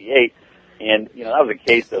 1998. And, that was a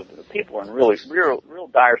case of people were in real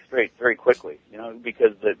dire straits very quickly,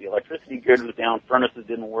 because the electricity grid was down, furnaces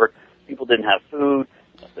didn't work, people didn't have food,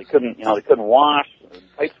 they couldn't wash, the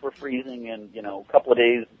pipes were freezing, and, a couple of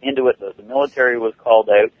days into it, the military was called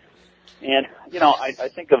out. And, I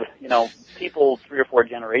think of, people 3 or 4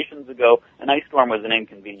 generations ago, an ice storm was an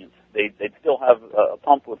inconvenience. They'd still have a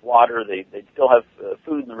pump with water. They'd still have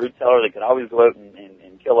food in the root cellar. They could always go out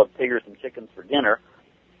and kill a pig or some chickens for dinner.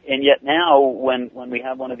 And yet now, when we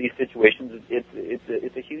have one of these situations,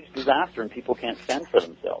 it's a huge disaster, and people can't fend for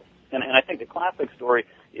themselves. And I think the classic story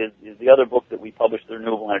is the other book that we published, the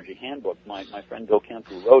Renewable Energy Handbook. My friend Bill Kemp,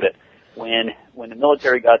 who wrote it, when the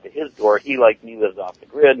military got to his door, he, like me, lives off the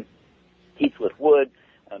grid, heats with wood.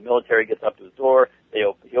 Military gets up to his door.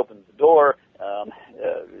 He opens the door.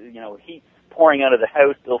 Heat's pouring out of the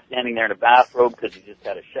house, still standing there in a bathrobe because he just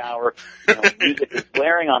had a shower. Music is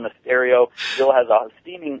blaring on the stereo. Bill has a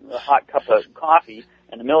steaming hot cup of coffee,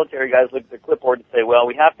 and the military guys look at their clipboard and say, well,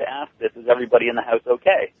 we have to ask this, is everybody in the house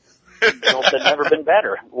okay? Bill said, never been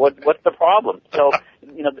better. What's the problem? So,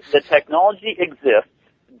 the technology exists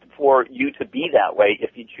for you to be that way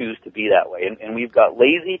if you choose to be that way. And we've got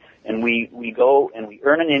lazy, and we go and we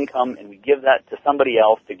earn an income, and we give that to somebody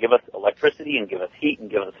else to give us electricity and give us heat and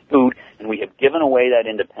give us food, and we have given away that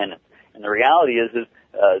independence. And the reality is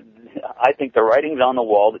I think the writing's on the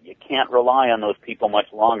wall that you can't rely on those people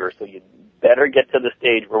much longer, so you better get to the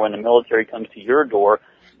stage where when the military comes to your door,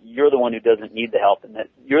 you're the one who doesn't need the help, and that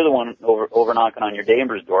you're the one over knocking on your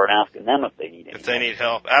neighbor's door and asking them if they need anything. If they need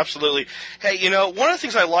help, absolutely. Hey, one of the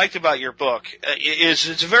things I liked about your book is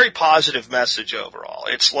it's a very positive message overall.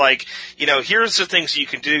 It's like, here's the things you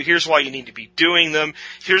can do, here's why you need to be doing them,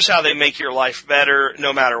 here's how they make your life better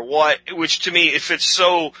no matter what, which to me, it fits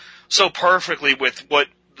so perfectly with what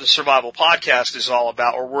the Survival Podcast is all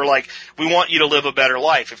about, or we're like, we want you to live a better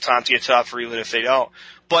life if times get tough or even if they don't.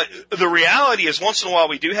 But the reality is once in a while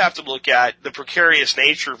we do have to look at the precarious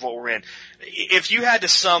nature of what we're in. If you had to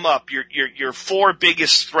sum up your 4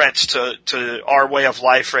 biggest threats to our way of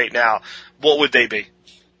life right now, what would they be?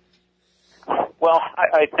 Well,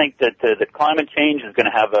 I think that climate change is going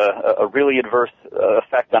to have a really adverse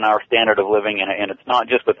effect on our standard of living, and it's not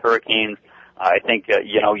just with hurricanes. I think,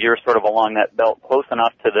 you're sort of along that belt close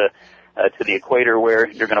enough to the equator where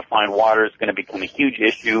you're going to find water is going to become a huge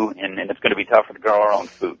issue, and it's going to be tougher to grow our own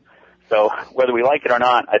food. So whether we like it or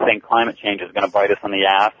not, I think climate change is going to bite us on the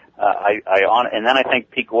ass. And then I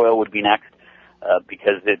think peak oil would be next,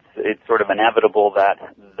 because it's sort of inevitable that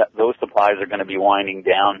those supplies are going to be winding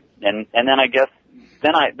down. And then I guess,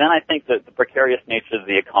 then I think that the precarious nature of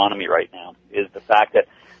the economy right now is the fact that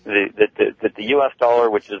the U.S. dollar,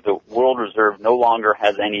 which is the world reserve, no longer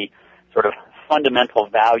has any sort of fundamental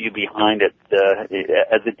value behind it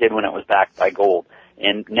as it did when it was backed by gold.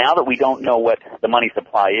 And now that we don't know what the money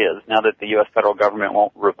supply is, now that the U.S. federal government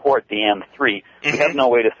won't report the M3, we have no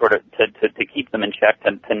way to sort of to keep them in check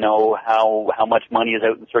to know how much money is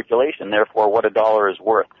out in circulation, therefore what a dollar is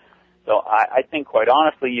worth. So I think quite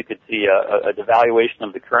honestly you could see a devaluation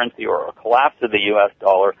of the currency or a collapse of the U.S.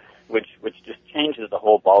 dollar, which just changes the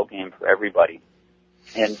whole ballgame for everybody.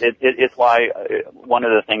 And it's why one of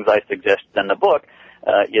the things I suggest in the book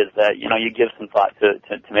is that, you give some thought to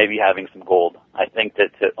maybe having some gold. I think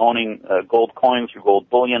that owning gold coins or gold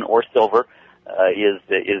bullion or silver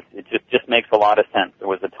it just makes a lot of sense. There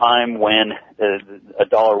was a time when a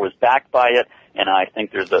dollar was backed by it, and I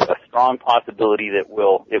think there's a strong possibility that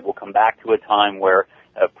it will come back to a time where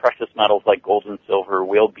precious metals like gold and silver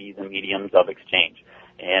will be the mediums of exchange.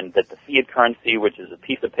 And that the fiat currency, which is a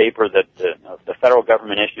piece of paper that the federal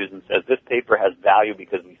government issues and says this paper has value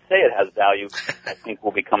because we say it has value, I think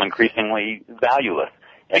will become increasingly valueless.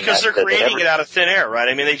 Because they're creating it out of thin air, right?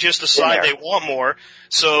 I mean, they just decide they want more,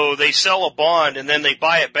 so they sell a bond and then they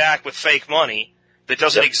buy it back with fake money that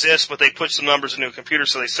doesn't exist, but they put some numbers into a computer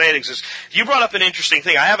so they say it exists. You brought up an interesting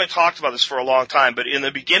thing. I haven't talked about this for a long time, but in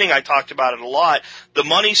the beginning I talked about it a lot, the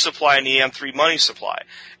money supply and the M3 money supply.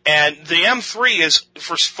 And the M3 is,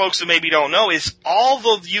 for folks that maybe don't know, is all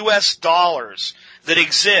the U.S. dollars that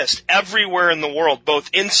exist everywhere in the world, both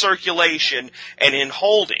in circulation and in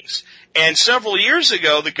holdings. And several years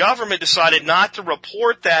ago, the government decided not to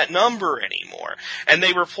report that number anymore. And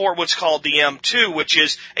they report what's called the M2, which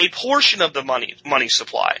is a portion of the money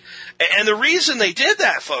supply. And the reason they did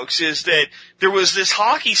that, folks, is that there was this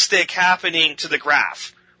hockey stick happening to the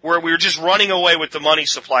graph, where we were just running away with the money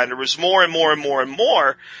supply, and there was more and more and more and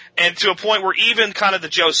more, and to a point where even kind of the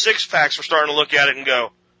Joe Six-Packs were starting to look at it and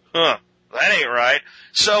go, that ain't right.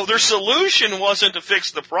 So their solution wasn't to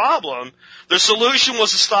fix the problem. The solution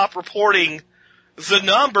was to stop reporting the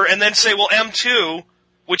number and then say, well, M2,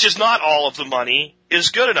 which is not all of the money, is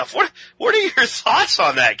good enough. What are your thoughts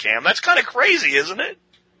on that, Cam? That's kind of crazy, isn't it?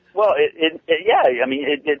 Well, yeah. I mean,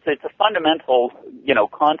 it's a fundamental,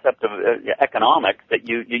 concept of economics that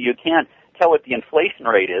you can't tell what the inflation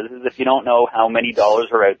rate is if you don't know how many dollars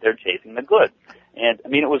are out there chasing the goods. And I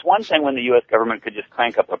mean, it was one thing when the U.S. government could just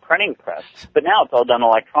crank up a printing press, but now it's all done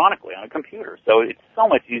electronically on a computer. So it's so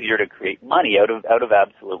much easier to create money out of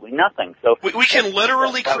absolutely nothing. So we can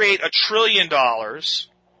literally create $1 trillion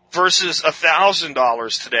versus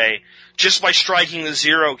 $1,000 today just by striking the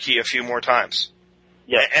zero key a few more times.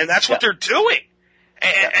 Yeah, and that's what they're doing.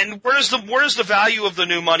 And where does the value of the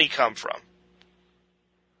new money come from?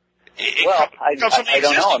 I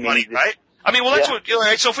don't know. Money, right? I mean, well, that's what.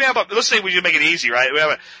 Right, so if we have let's say we make it easy, right? We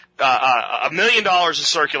have $1 million in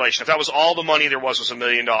circulation. If that was all the money there was $1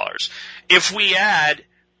 million. If we add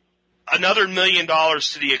another $1 million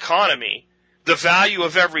to the economy, the value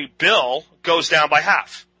of every bill goes down by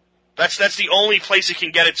half. That's the only place it can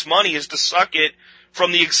get its money is to suck it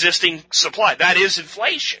from the existing supply. That is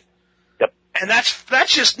inflation. Yep. And that's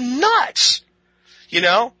just nuts.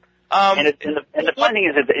 And the funny thing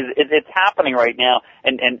is it's happening right now,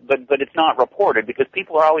 but it's not reported because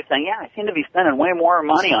people are always saying, I seem to be spending way more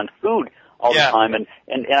money on food all the time, and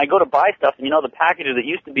I go to buy stuff, and the packages that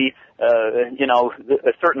used to be,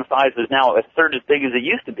 a certain size is now a third as big as it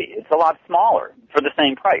used to be. It's a lot smaller for the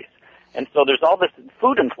same price. And so there's all this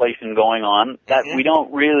food inflation going on that we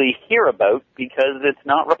don't really hear about because it's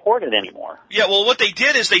not reported anymore. Yeah, well, what they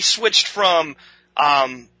did is they switched from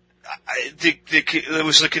it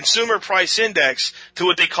was the consumer price index to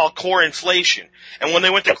what they call core inflation. And when they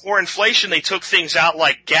went to core inflation, they took things out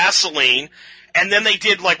like gasoline, and then they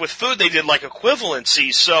did, like with food, they did like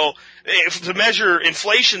equivalency. So to measure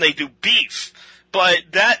inflation, they do beef. But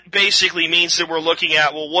that basically means that we're looking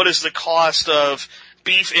at, well, what is the cost of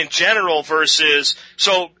beef in general versus,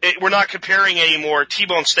 we're not comparing anymore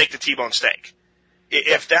T-bone steak to T-bone steak,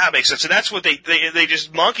 if that makes sense. And that's what they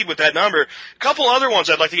just monkeyed with that number. A couple other ones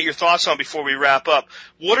I'd like to get your thoughts on before we wrap up.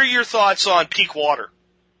 What are your thoughts on peak water?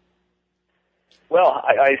 Well,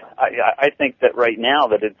 I think that right now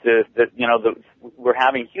that we're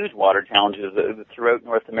having huge water challenges throughout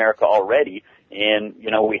North America already, and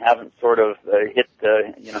we haven't sort of hit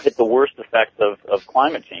the worst effects of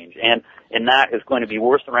climate change, and that is going to be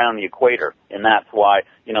worse around the equator, and that's why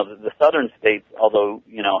the southern states, although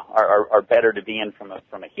are better to be in from a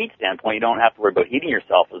heat standpoint, you don't have to worry about heating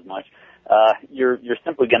yourself as much. You're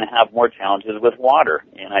simply going to have more challenges with water,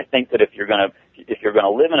 and I think that if you're going to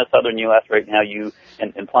live in a southern U.S. right now,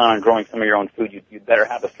 and plan on growing some of your own food, you'd better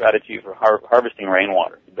have a strategy for harvesting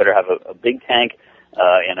rainwater. You better have a big tank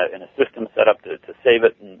and a system set up to save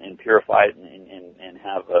it and purify it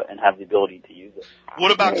and have the ability to use it.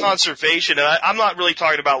 What about conservation? And I'm not really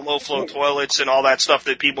talking about low flow toilets and all that stuff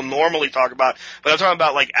that people normally talk about, but I'm talking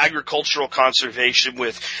about like agricultural conservation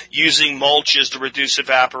with using mulches to reduce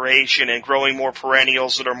evaporation and growing more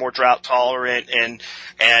perennials that are more drought tolerant and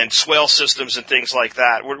swale systems and things like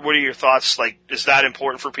that. What are your thoughts? Like, is that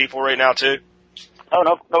important for people right now too? Oh,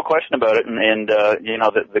 no question about it. And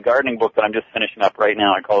the gardening book that I'm just finishing up right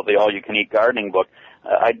now, I call it the All You Can Eat Gardening Book.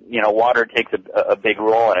 Water takes a big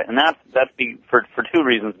role in it, and that's for two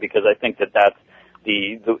reasons. Because I think that's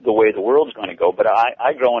the way the world's going to go. But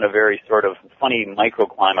I grow in a very sort of funny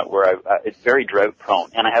microclimate where it's very drought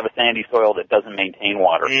prone, and I have a sandy soil that doesn't maintain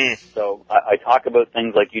water. So I talk about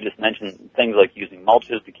things like you just mentioned, things like using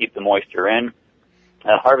mulches to keep the moisture in,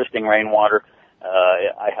 harvesting rainwater.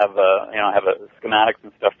 I have schematics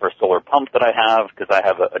and stuff for a solar pump that I have because I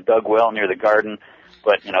have a dug well near the garden,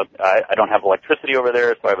 but I don't have electricity over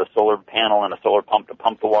there, so I have a solar panel and a solar pump to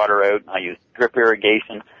pump the water out. I use drip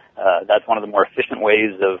irrigation. That's one of the more efficient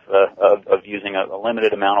ways of using a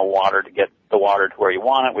limited amount of water to get the water to where you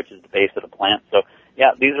want it, which is the base of the plant. So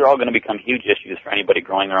yeah, these are all going to become huge issues for anybody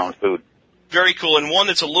growing their own food. Very cool. And one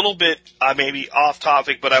that's a little bit maybe off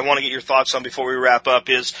topic, but I want to get your thoughts on before we wrap up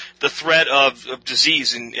is the threat of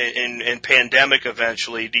disease and pandemic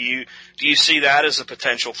eventually. Do you see that as a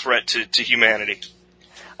potential threat to humanity?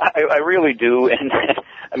 I really do, and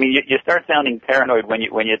I mean, you start sounding paranoid when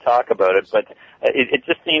you talk about it, but it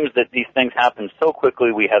just seems that these things happen so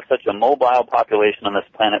quickly. We have such a mobile population on this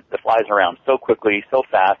planet that flies around so quickly, so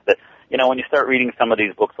fast that, you know, when you start reading some of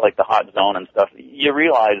these books like The Hot Zone and stuff, you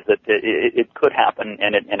realize that it could happen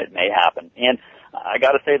and it may happen. And I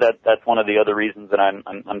got to say that that's one of the other reasons that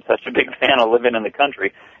I'm such a big fan of living in the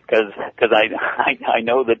country, because I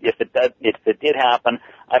know that if it did happen,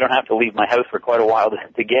 I don't have to leave my house for quite a while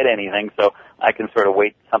to get anything, so I can sort of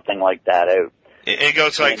wait something like that out. It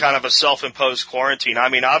goes like kind of a self-imposed quarantine. I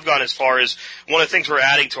mean, I've gone as far as one of the things we're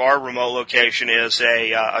adding to our remote location is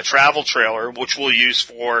a travel trailer, which we'll use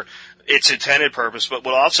for its intended purpose, but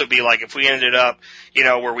would also be like if we ended up, you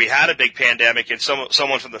know, where we had a big pandemic and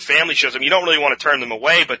someone from the family shows up, you don't really want to turn them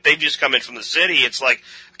away, but they've just come in from the city. It's like,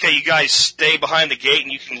 okay, you guys stay behind the gate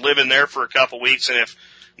and you can live in there for a couple weeks, and if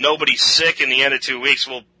nobody's sick in the end of 2 weeks,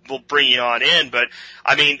 we'll bring you on in. But,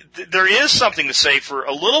 I mean, there is something to say for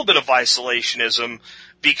a little bit of isolationism,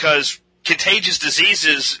 because contagious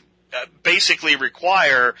diseases basically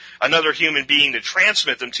require another human being to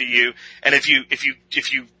transmit them to you, and if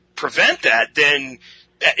you prevent that, then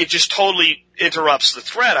it just totally interrupts the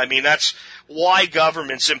threat. I mean, that's why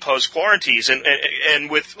governments impose quarantines.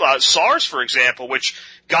 And with SARS, for example, which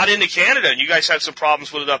got into Canada, and you guys had some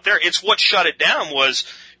problems with it up there, it's what shut it down was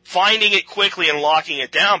finding it quickly and locking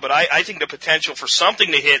it down. But I think the potential for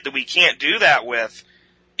something to hit that we can't do that with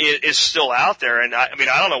is still out there. And I mean,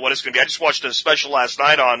 I don't know what it's going to be. I just watched a special last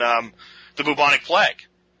night on the bubonic plague.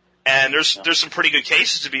 And there's some pretty good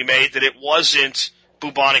cases to be made that it wasn't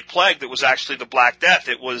bubonic plague that was actually the Black Death.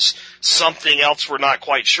 It was something else we're not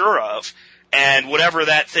quite sure of. And whatever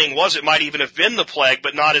that thing was, it might even have been the plague,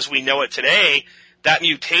 but not as we know it today. That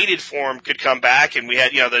mutated form could come back, and we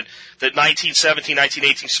had, you know, the 1917,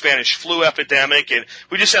 1918 Spanish flu epidemic, and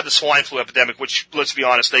we just had the swine flu epidemic, which, let's be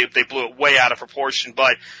honest, they blew it way out of proportion.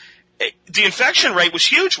 But the infection rate was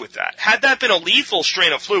huge with that. Had that been a lethal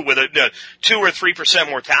strain of flu with a 2 or 3%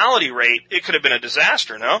 mortality rate, it could have been a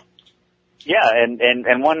disaster, no? Yeah,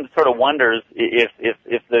 and one sort of wonders if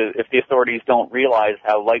the authorities don't realize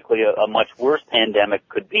how likely a much worse pandemic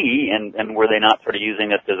could be, and were they not sort of using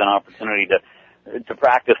this as an opportunity to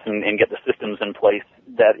practice and get the systems in place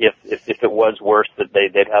that if it was worse, that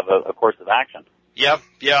they'd have a course of action. Yeah,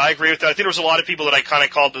 I agree with that. I think there was a lot of people that I kind of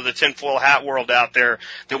called to the tinfoil hat world out there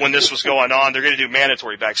that when this was going on, they're going to do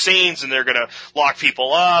mandatory vaccines and they're going to lock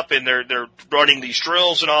people up and they're running these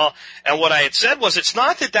drills and all. And what I had said was it's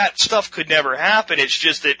not that stuff could never happen. It's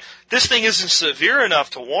just that this thing isn't severe enough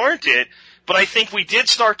to warrant it. But I think we did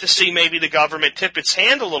start to see maybe the government tip its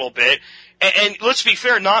hand a little bit. And let's be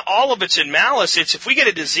fair, not all of it's in malice. It's if we get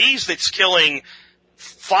a disease that's killing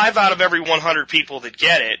 5 out of every 100 people that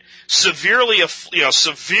get it, severely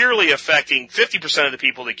affecting 50% of the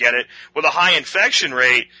people that get it with a high infection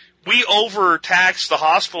rate, we overtax the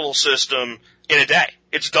hospital system in a day.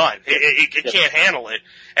 It's done. It can't handle it.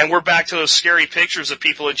 And we're back to those scary pictures of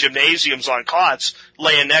people in gymnasiums on cots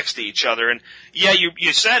laying next to each other. And yeah,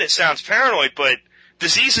 you said it sounds paranoid, but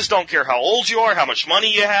diseases don't care how old you are, how much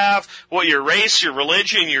money you have, what your race, your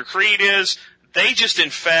religion, your creed is. They just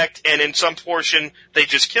infect, and in some portion, they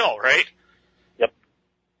just kill, right? Yep.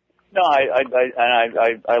 No,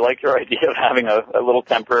 I like your idea of having a little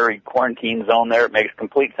temporary quarantine zone there. It makes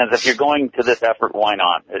complete sense. If you're going to this effort, why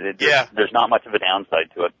not? There's not much of a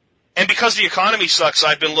downside to it. And because the economy sucks,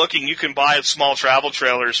 I've been looking. You can buy small travel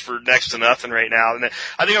trailers for next to nothing right now. And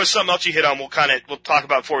I think it was something else you hit on. We'll talk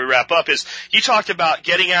about before we wrap up. Is you talked about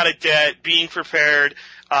getting out of debt, being prepared,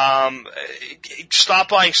 stop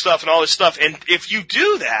buying stuff, and all this stuff. And if you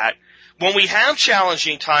do that, when we have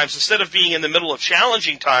challenging times, instead of being in the middle of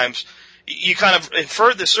challenging times, you kind of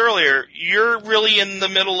inferred this earlier. You're really in the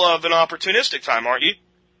middle of an opportunistic time, aren't you?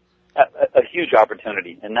 A huge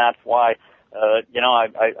opportunity, and that's why.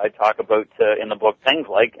 I talk about in the book things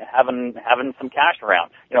like having some cash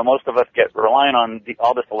around. You know, most of us get relying on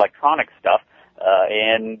all this electronic stuff,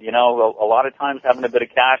 and you know, a lot of times having a bit of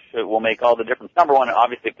cash will make all the difference. Number one,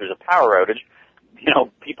 obviously, if there's a power outage, you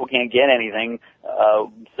know, people can't get anything,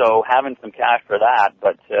 so having some cash for that.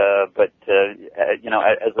 But you know,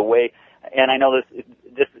 as a way, and I know this.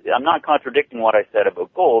 I'm not contradicting what I said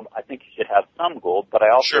about gold. I think you should have some gold, but I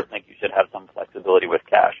also think you should have some flexibility with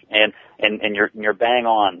cash. And you're bang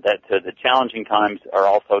on that the challenging times are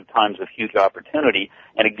also times of huge opportunity.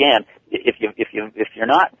 And again, if you're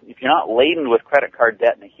not laden with credit card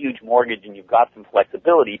debt and a huge mortgage and you've got some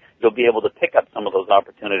flexibility, you'll be able to pick up some of those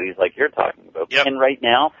opportunities like you're talking about. Yep. And right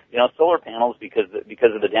now, solar panels, because of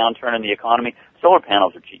the downturn in the economy, solar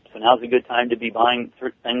panels are cheap. So now's a good time to be buying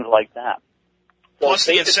things like that. So plus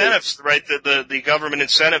the incentives, right? The government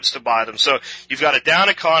incentives to buy them. So you've got a down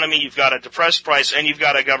economy, you've got a depressed price, and you've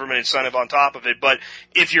got a government incentive on top of it. But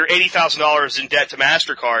if you're $80,000 in debt to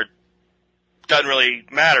MasterCard, doesn't really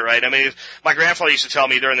matter, right? I mean, my grandfather used to tell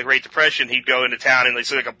me during the Great Depression, he'd go into town and they'd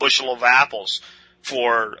say like a bushel of apples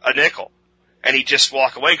for a nickel. And he'd just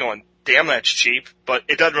walk away going, damn, that's cheap. But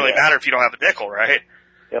it doesn't really matter if you don't have a nickel, right?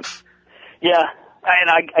 Yep. Yeah. And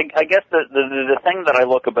I guess the thing that I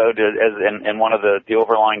look about and one of the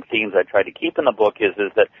overlying themes I try to keep in the book is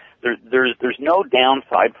that there's no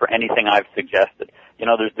downside for anything I've suggested.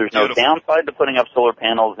 There's no downside to putting up solar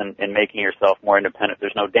panels and making yourself more independent.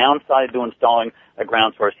 There's no downside to installing a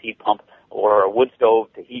ground source heat pump or a wood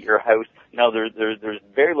stove to heat your house. There's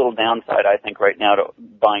very little downside, I think, right now to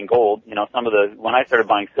buying gold. When I started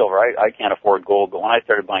buying silver, I can't afford gold, but when I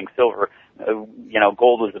started buying silver,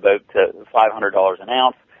 gold was about $500 an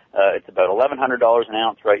ounce. It's about $1,100 an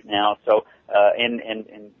ounce right now. So,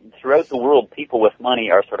 and throughout the world, people with money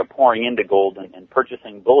are sort of pouring into gold and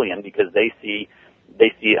purchasing bullion because they see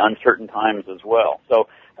uncertain times as well. So,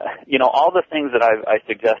 all the things that I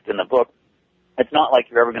suggest in the book, it's not like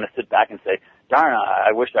you're ever going to sit back and say, darn,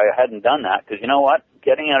 I wish I hadn't done that, because you know what?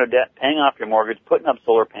 Getting out of debt, paying off your mortgage, putting up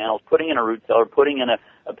solar panels, putting in a root cellar, putting in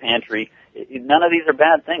a pantry, none of these are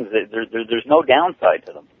bad things. There's no downside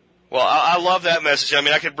to them. Well, I love that message. I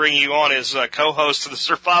mean, I could bring you on as a co-host of the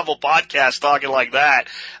Survival Podcast talking like that.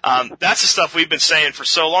 That's the stuff we've been saying for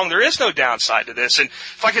so long. There is no downside to this. And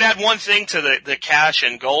if I could add one thing to the cash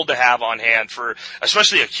and gold to have on hand for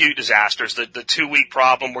especially acute disasters, the 2-week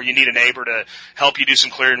problem where you need a neighbor to help you do some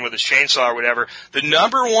clearing with his chainsaw or whatever, the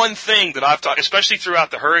number one thing that I've talked, especially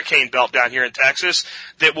throughout the hurricane belt down here in Texas,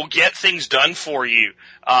 that will get things done for you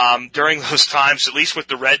during those times, at least with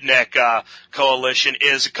the Redneck Coalition,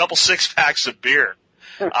 is a couple 6-packs of beer.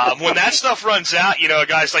 When that stuff runs out,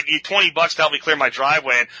 guys, like, need $20 to help me clear my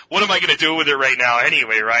driveway, and what am I going to do with it right now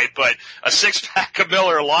anyway, right? But a 6-pack of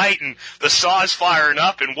Miller Lite, and the saw's firing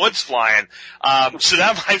up and wood's flying. So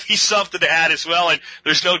that might be something to add as well, and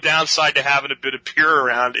there's no downside to having a bit of beer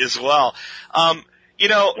around as well.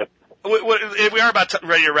 We are about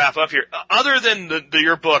ready to wrap up here. Other than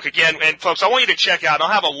your book, again, and folks, I want you to check out, and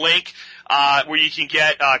I'll have a link where you can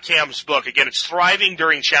get Cam's book. Again, it's Thriving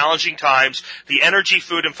During Challenging Times, the Energy,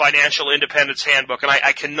 Food, and Financial Independence Handbook, and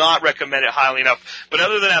I cannot recommend it highly enough. But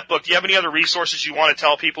other than that book, do you have any other resources you want to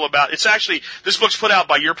tell people about? It's actually, this book's put out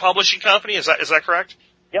by your publishing company, is that correct?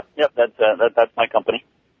 Yep, that's my company.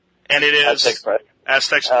 And it is? Aztecs Press.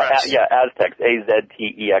 Aztecs Press. Aztecs,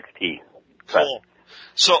 A-Z-T-E-X-T. Cool.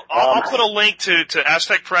 So I'll put a link to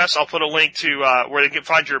Aztec Press. I'll put a link to where they can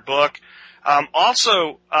find your book.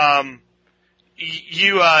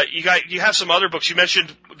 You have some other books. You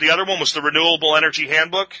mentioned the other one was the Renewable Energy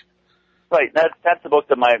Handbook. Right. That's the book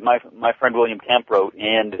that my friend William Kemp wrote,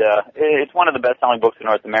 and it's one of the best-selling books in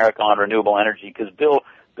North America on renewable energy because Bill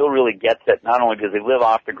really gets it. Not only does he live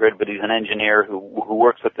off the grid, but he's an engineer who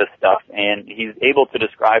works with this stuff, and he's able to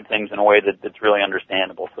describe things in a way that's really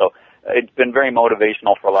understandable. So it's been very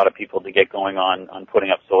motivational for a lot of people to get going on putting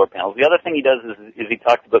up solar panels. The other thing he does is he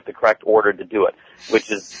talks about the correct order to do it, which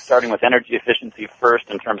is starting with energy efficiency first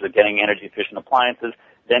in terms of getting energy-efficient appliances,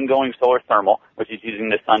 then going solar thermal, which is using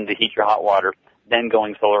the sun to heat your hot water, then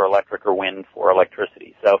going solar electric or wind for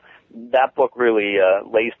electricity. So that book really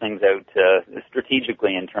lays things out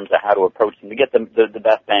strategically in terms of how to approach them to get the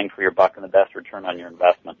best bang for your buck and the best return on your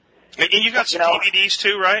investment. And you got some DVDs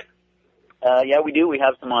too, right? Yeah, we do. We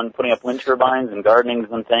have some on putting up wind turbines and gardenings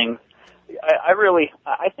and things.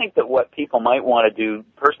 I think that what people might want to do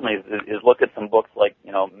personally is look at some books like,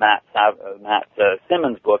 Matt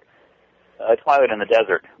Simmons' book, Twilight in the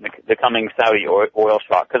Desert, the coming Saudi oil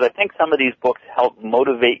shock, because I think some of these books help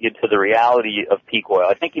motivate you to the reality of peak oil.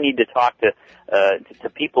 I think you need to talk to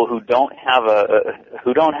people who don't have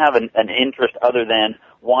an interest other than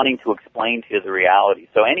wanting to explain to you the reality.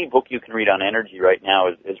 So any book you can read on energy right now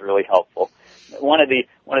is really helpful. One of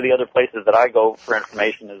the other places that I go for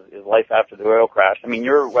information is Life After the Oil Crash. I mean,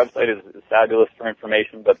 your website is fabulous for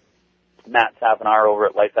information, but Matt Savinar over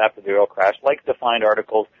at Life After the Oil Crash likes to find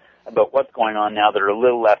articles about what's going on now that are a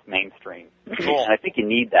little less mainstream. Cool. And I think you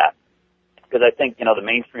need that because I think, the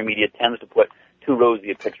mainstream media tends to put too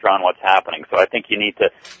rosy a picture on what's happening. So I think you need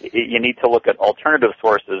to look at alternative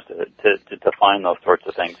sources to find those sorts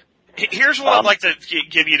of things. Here's what I'd like to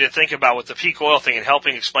give you to think about with the peak oil thing and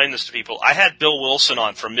helping explain this to people. I had Bill Wilson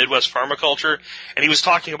on from Midwest Permaculture, and he was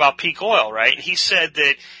talking about peak oil, right? And he said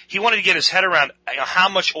that he wanted to get his head around how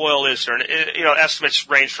much oil is there. And, estimates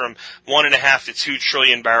range from 1.5 to 2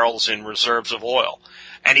 trillion barrels in reserves of oil.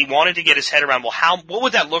 And he wanted to get his head around, what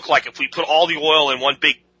would that look like if we put all the oil in one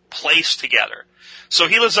big place together? So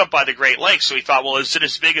he lives up by the Great Lakes, so he thought, well, is it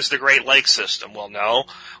as big as the Great Lakes system? Well, no.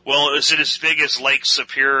 Well, is it as big as Lake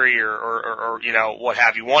Superior or what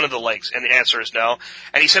have you, one of the lakes? And the answer is no.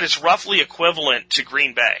 And he said it's roughly equivalent to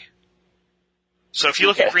Green Bay. So if you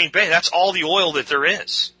look at Green Bay, that's all the oil that there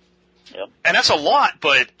is. Yep. And that's a lot,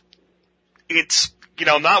 but it's,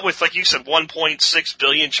 not with, like you said, 1.6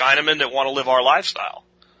 billion Chinamen that want to live our lifestyle.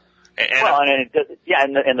 And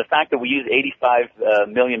the fact that we use 85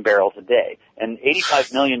 million barrels a day, and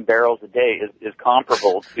 85 million barrels a day is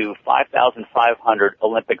comparable to 5,500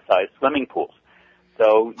 Olympic-sized swimming pools.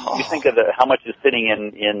 So you think of how much is sitting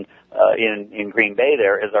in Green Bay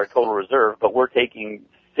there as our total reserve, but we're taking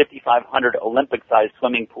 5,500 Olympic-sized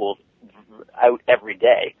swimming pools out every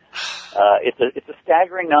day. It's a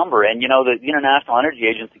staggering number, and the International Energy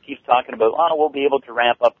Agency keeps talking about, we'll be able to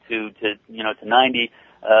ramp up to 90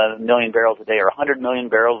 million barrels a day or 100 million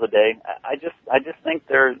barrels a day. I just think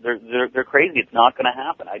they're crazy. It's not going to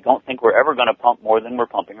happen. I don't think we're ever going to pump more than we're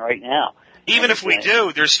pumping right now. Even if we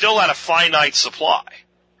do, there's still at a finite supply,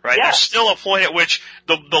 right? Yeah. There's still a point at which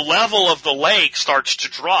the level of the lake starts to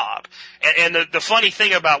drop. And the funny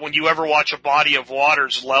thing about when you ever watch a body of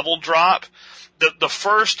water's level drop, the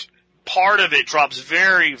first part of it drops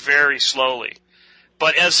very, very slowly.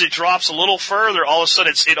 But as it drops a little further, all of a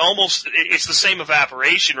sudden it's the same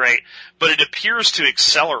evaporation rate, but it appears to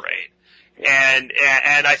accelerate. And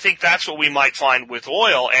I think that's what we might find with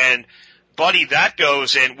oil. And buddy, that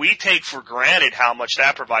goes, and we take for granted how much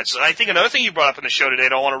that provides. And I think another thing you brought up in the show today,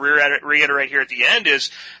 and I want to reiterate here at the end, is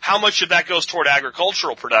how much of that goes toward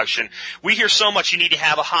agricultural production. We hear so much you need to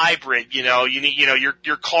have a hybrid,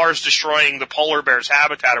 your car's destroying the polar bear's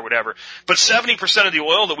habitat or whatever. But 70% of the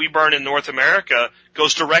oil that we burn in North America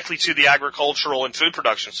goes directly to the agricultural and food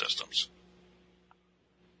production systems.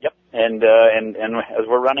 Yep, and as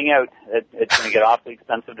we're running out, it's going to get awfully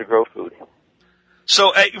expensive to grow food.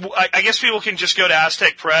 So I guess people can just go to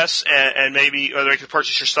Aztec Press and maybe, or they can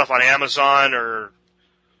purchase your stuff on Amazon or.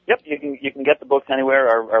 Yep, you can get the books anywhere.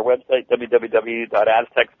 Our website,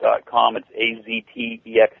 www.aztecs.com. It's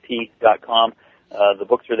AZTEXT.com. The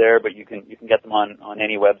books are there, but you can get them on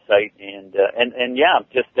any website.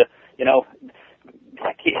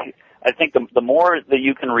 I think the more that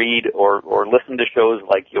you can read or listen to shows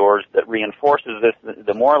like yours that reinforces this,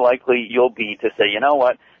 the more likely you'll be to say, you know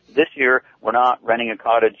what, this year we're not renting a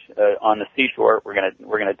cottage on the seashore. We're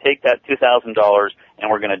gonna take that $2,000 and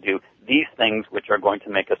we're gonna do these things which are going to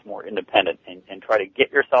make us more independent and try to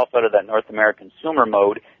get yourself out of that North American consumer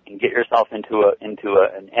mode and get yourself into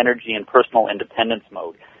an energy and personal independence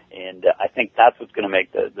mode. And I think that's what's going to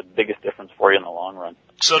make the biggest difference for you in the long run.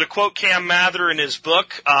 So to quote Cam Mather in his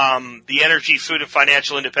book, the Energy, Food, and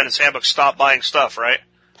Financial Independence Handbook, stop buying stuff, right?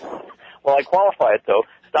 Well, I qualify it, though.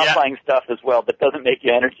 Stop buying stuff as well that doesn't make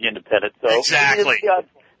you energy independent. So exactly.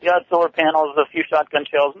 The odd solar panels, a few shotgun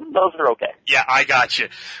shells, those are okay. Yeah, I got you.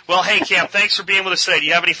 Well, hey, Cam, thanks for being with us today. Do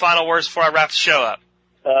you have any final words before I wrap the show up?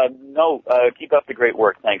 No. Keep up the great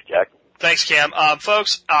work. Thanks, Jack. Thanks, Cam.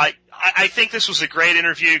 Folks, I think this was a great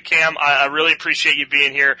interview, Cam. I really appreciate you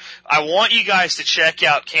being here. I want you guys to check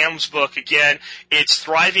out Cam's book again. It's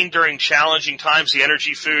Thriving During Challenging Times, the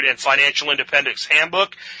Energy, Food, and Financial Independence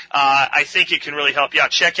Handbook. I think it can really help you out.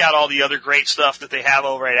 Check out all the other great stuff that they have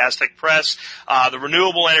over at Aztec Press. The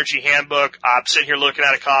Renewable Energy Handbook, I'm sitting here looking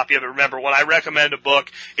at a copy of it. Remember, when I recommend a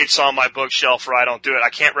book, it's on my bookshelf or I don't do it. I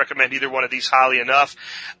can't recommend either one of these highly enough.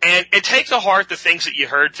 And take to heart the things that you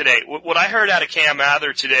heard today. What I heard out of Cam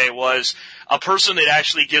Mather today was a person that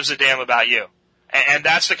actually gives a damn about you. And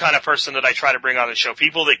that's the kind of person that I try to bring on the show,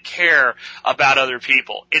 people that care about other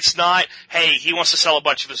people. It's not, hey, he wants to sell a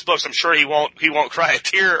bunch of his books. I'm sure he won't cry a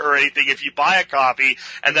tear or anything if you buy a copy,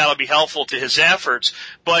 and that'll be helpful to his efforts.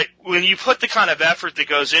 But when you put the kind of effort that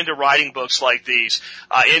goes into writing books like these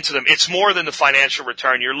into them, it's more than the financial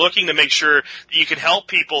return. You're looking to make sure that you can help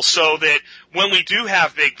people so that when we do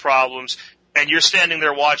have big problems, and you're standing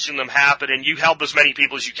there watching them happen, and you help as many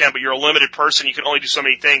people as you can, but you're a limited person, you can only do so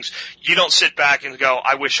many things, you don't sit back and go,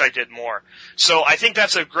 I wish I did more. So I think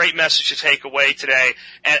that's a great message to take away today,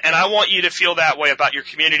 and I want you to feel that way about your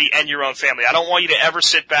community and your own family. I don't want you to ever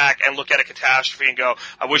sit back and look at a catastrophe and go,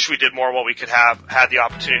 I wish we did more while we could have had the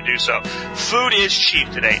opportunity to do so. Food is cheap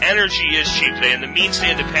today. Energy is cheap today, and the means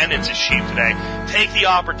to independence is cheap today. Take the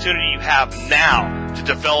opportunity you have now to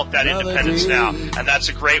develop that independence now. And that's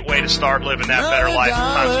a great way to start living that better life when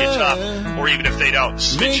times get tough, or even if they don't.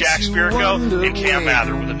 This has been Jack Spirko and Cam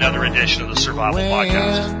Mather with another edition of the Survival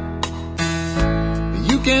Podcast.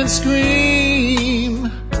 You can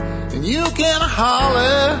scream and you can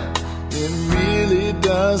holler. It really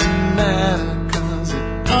doesn't matter, 'cause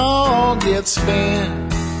it all gets spent.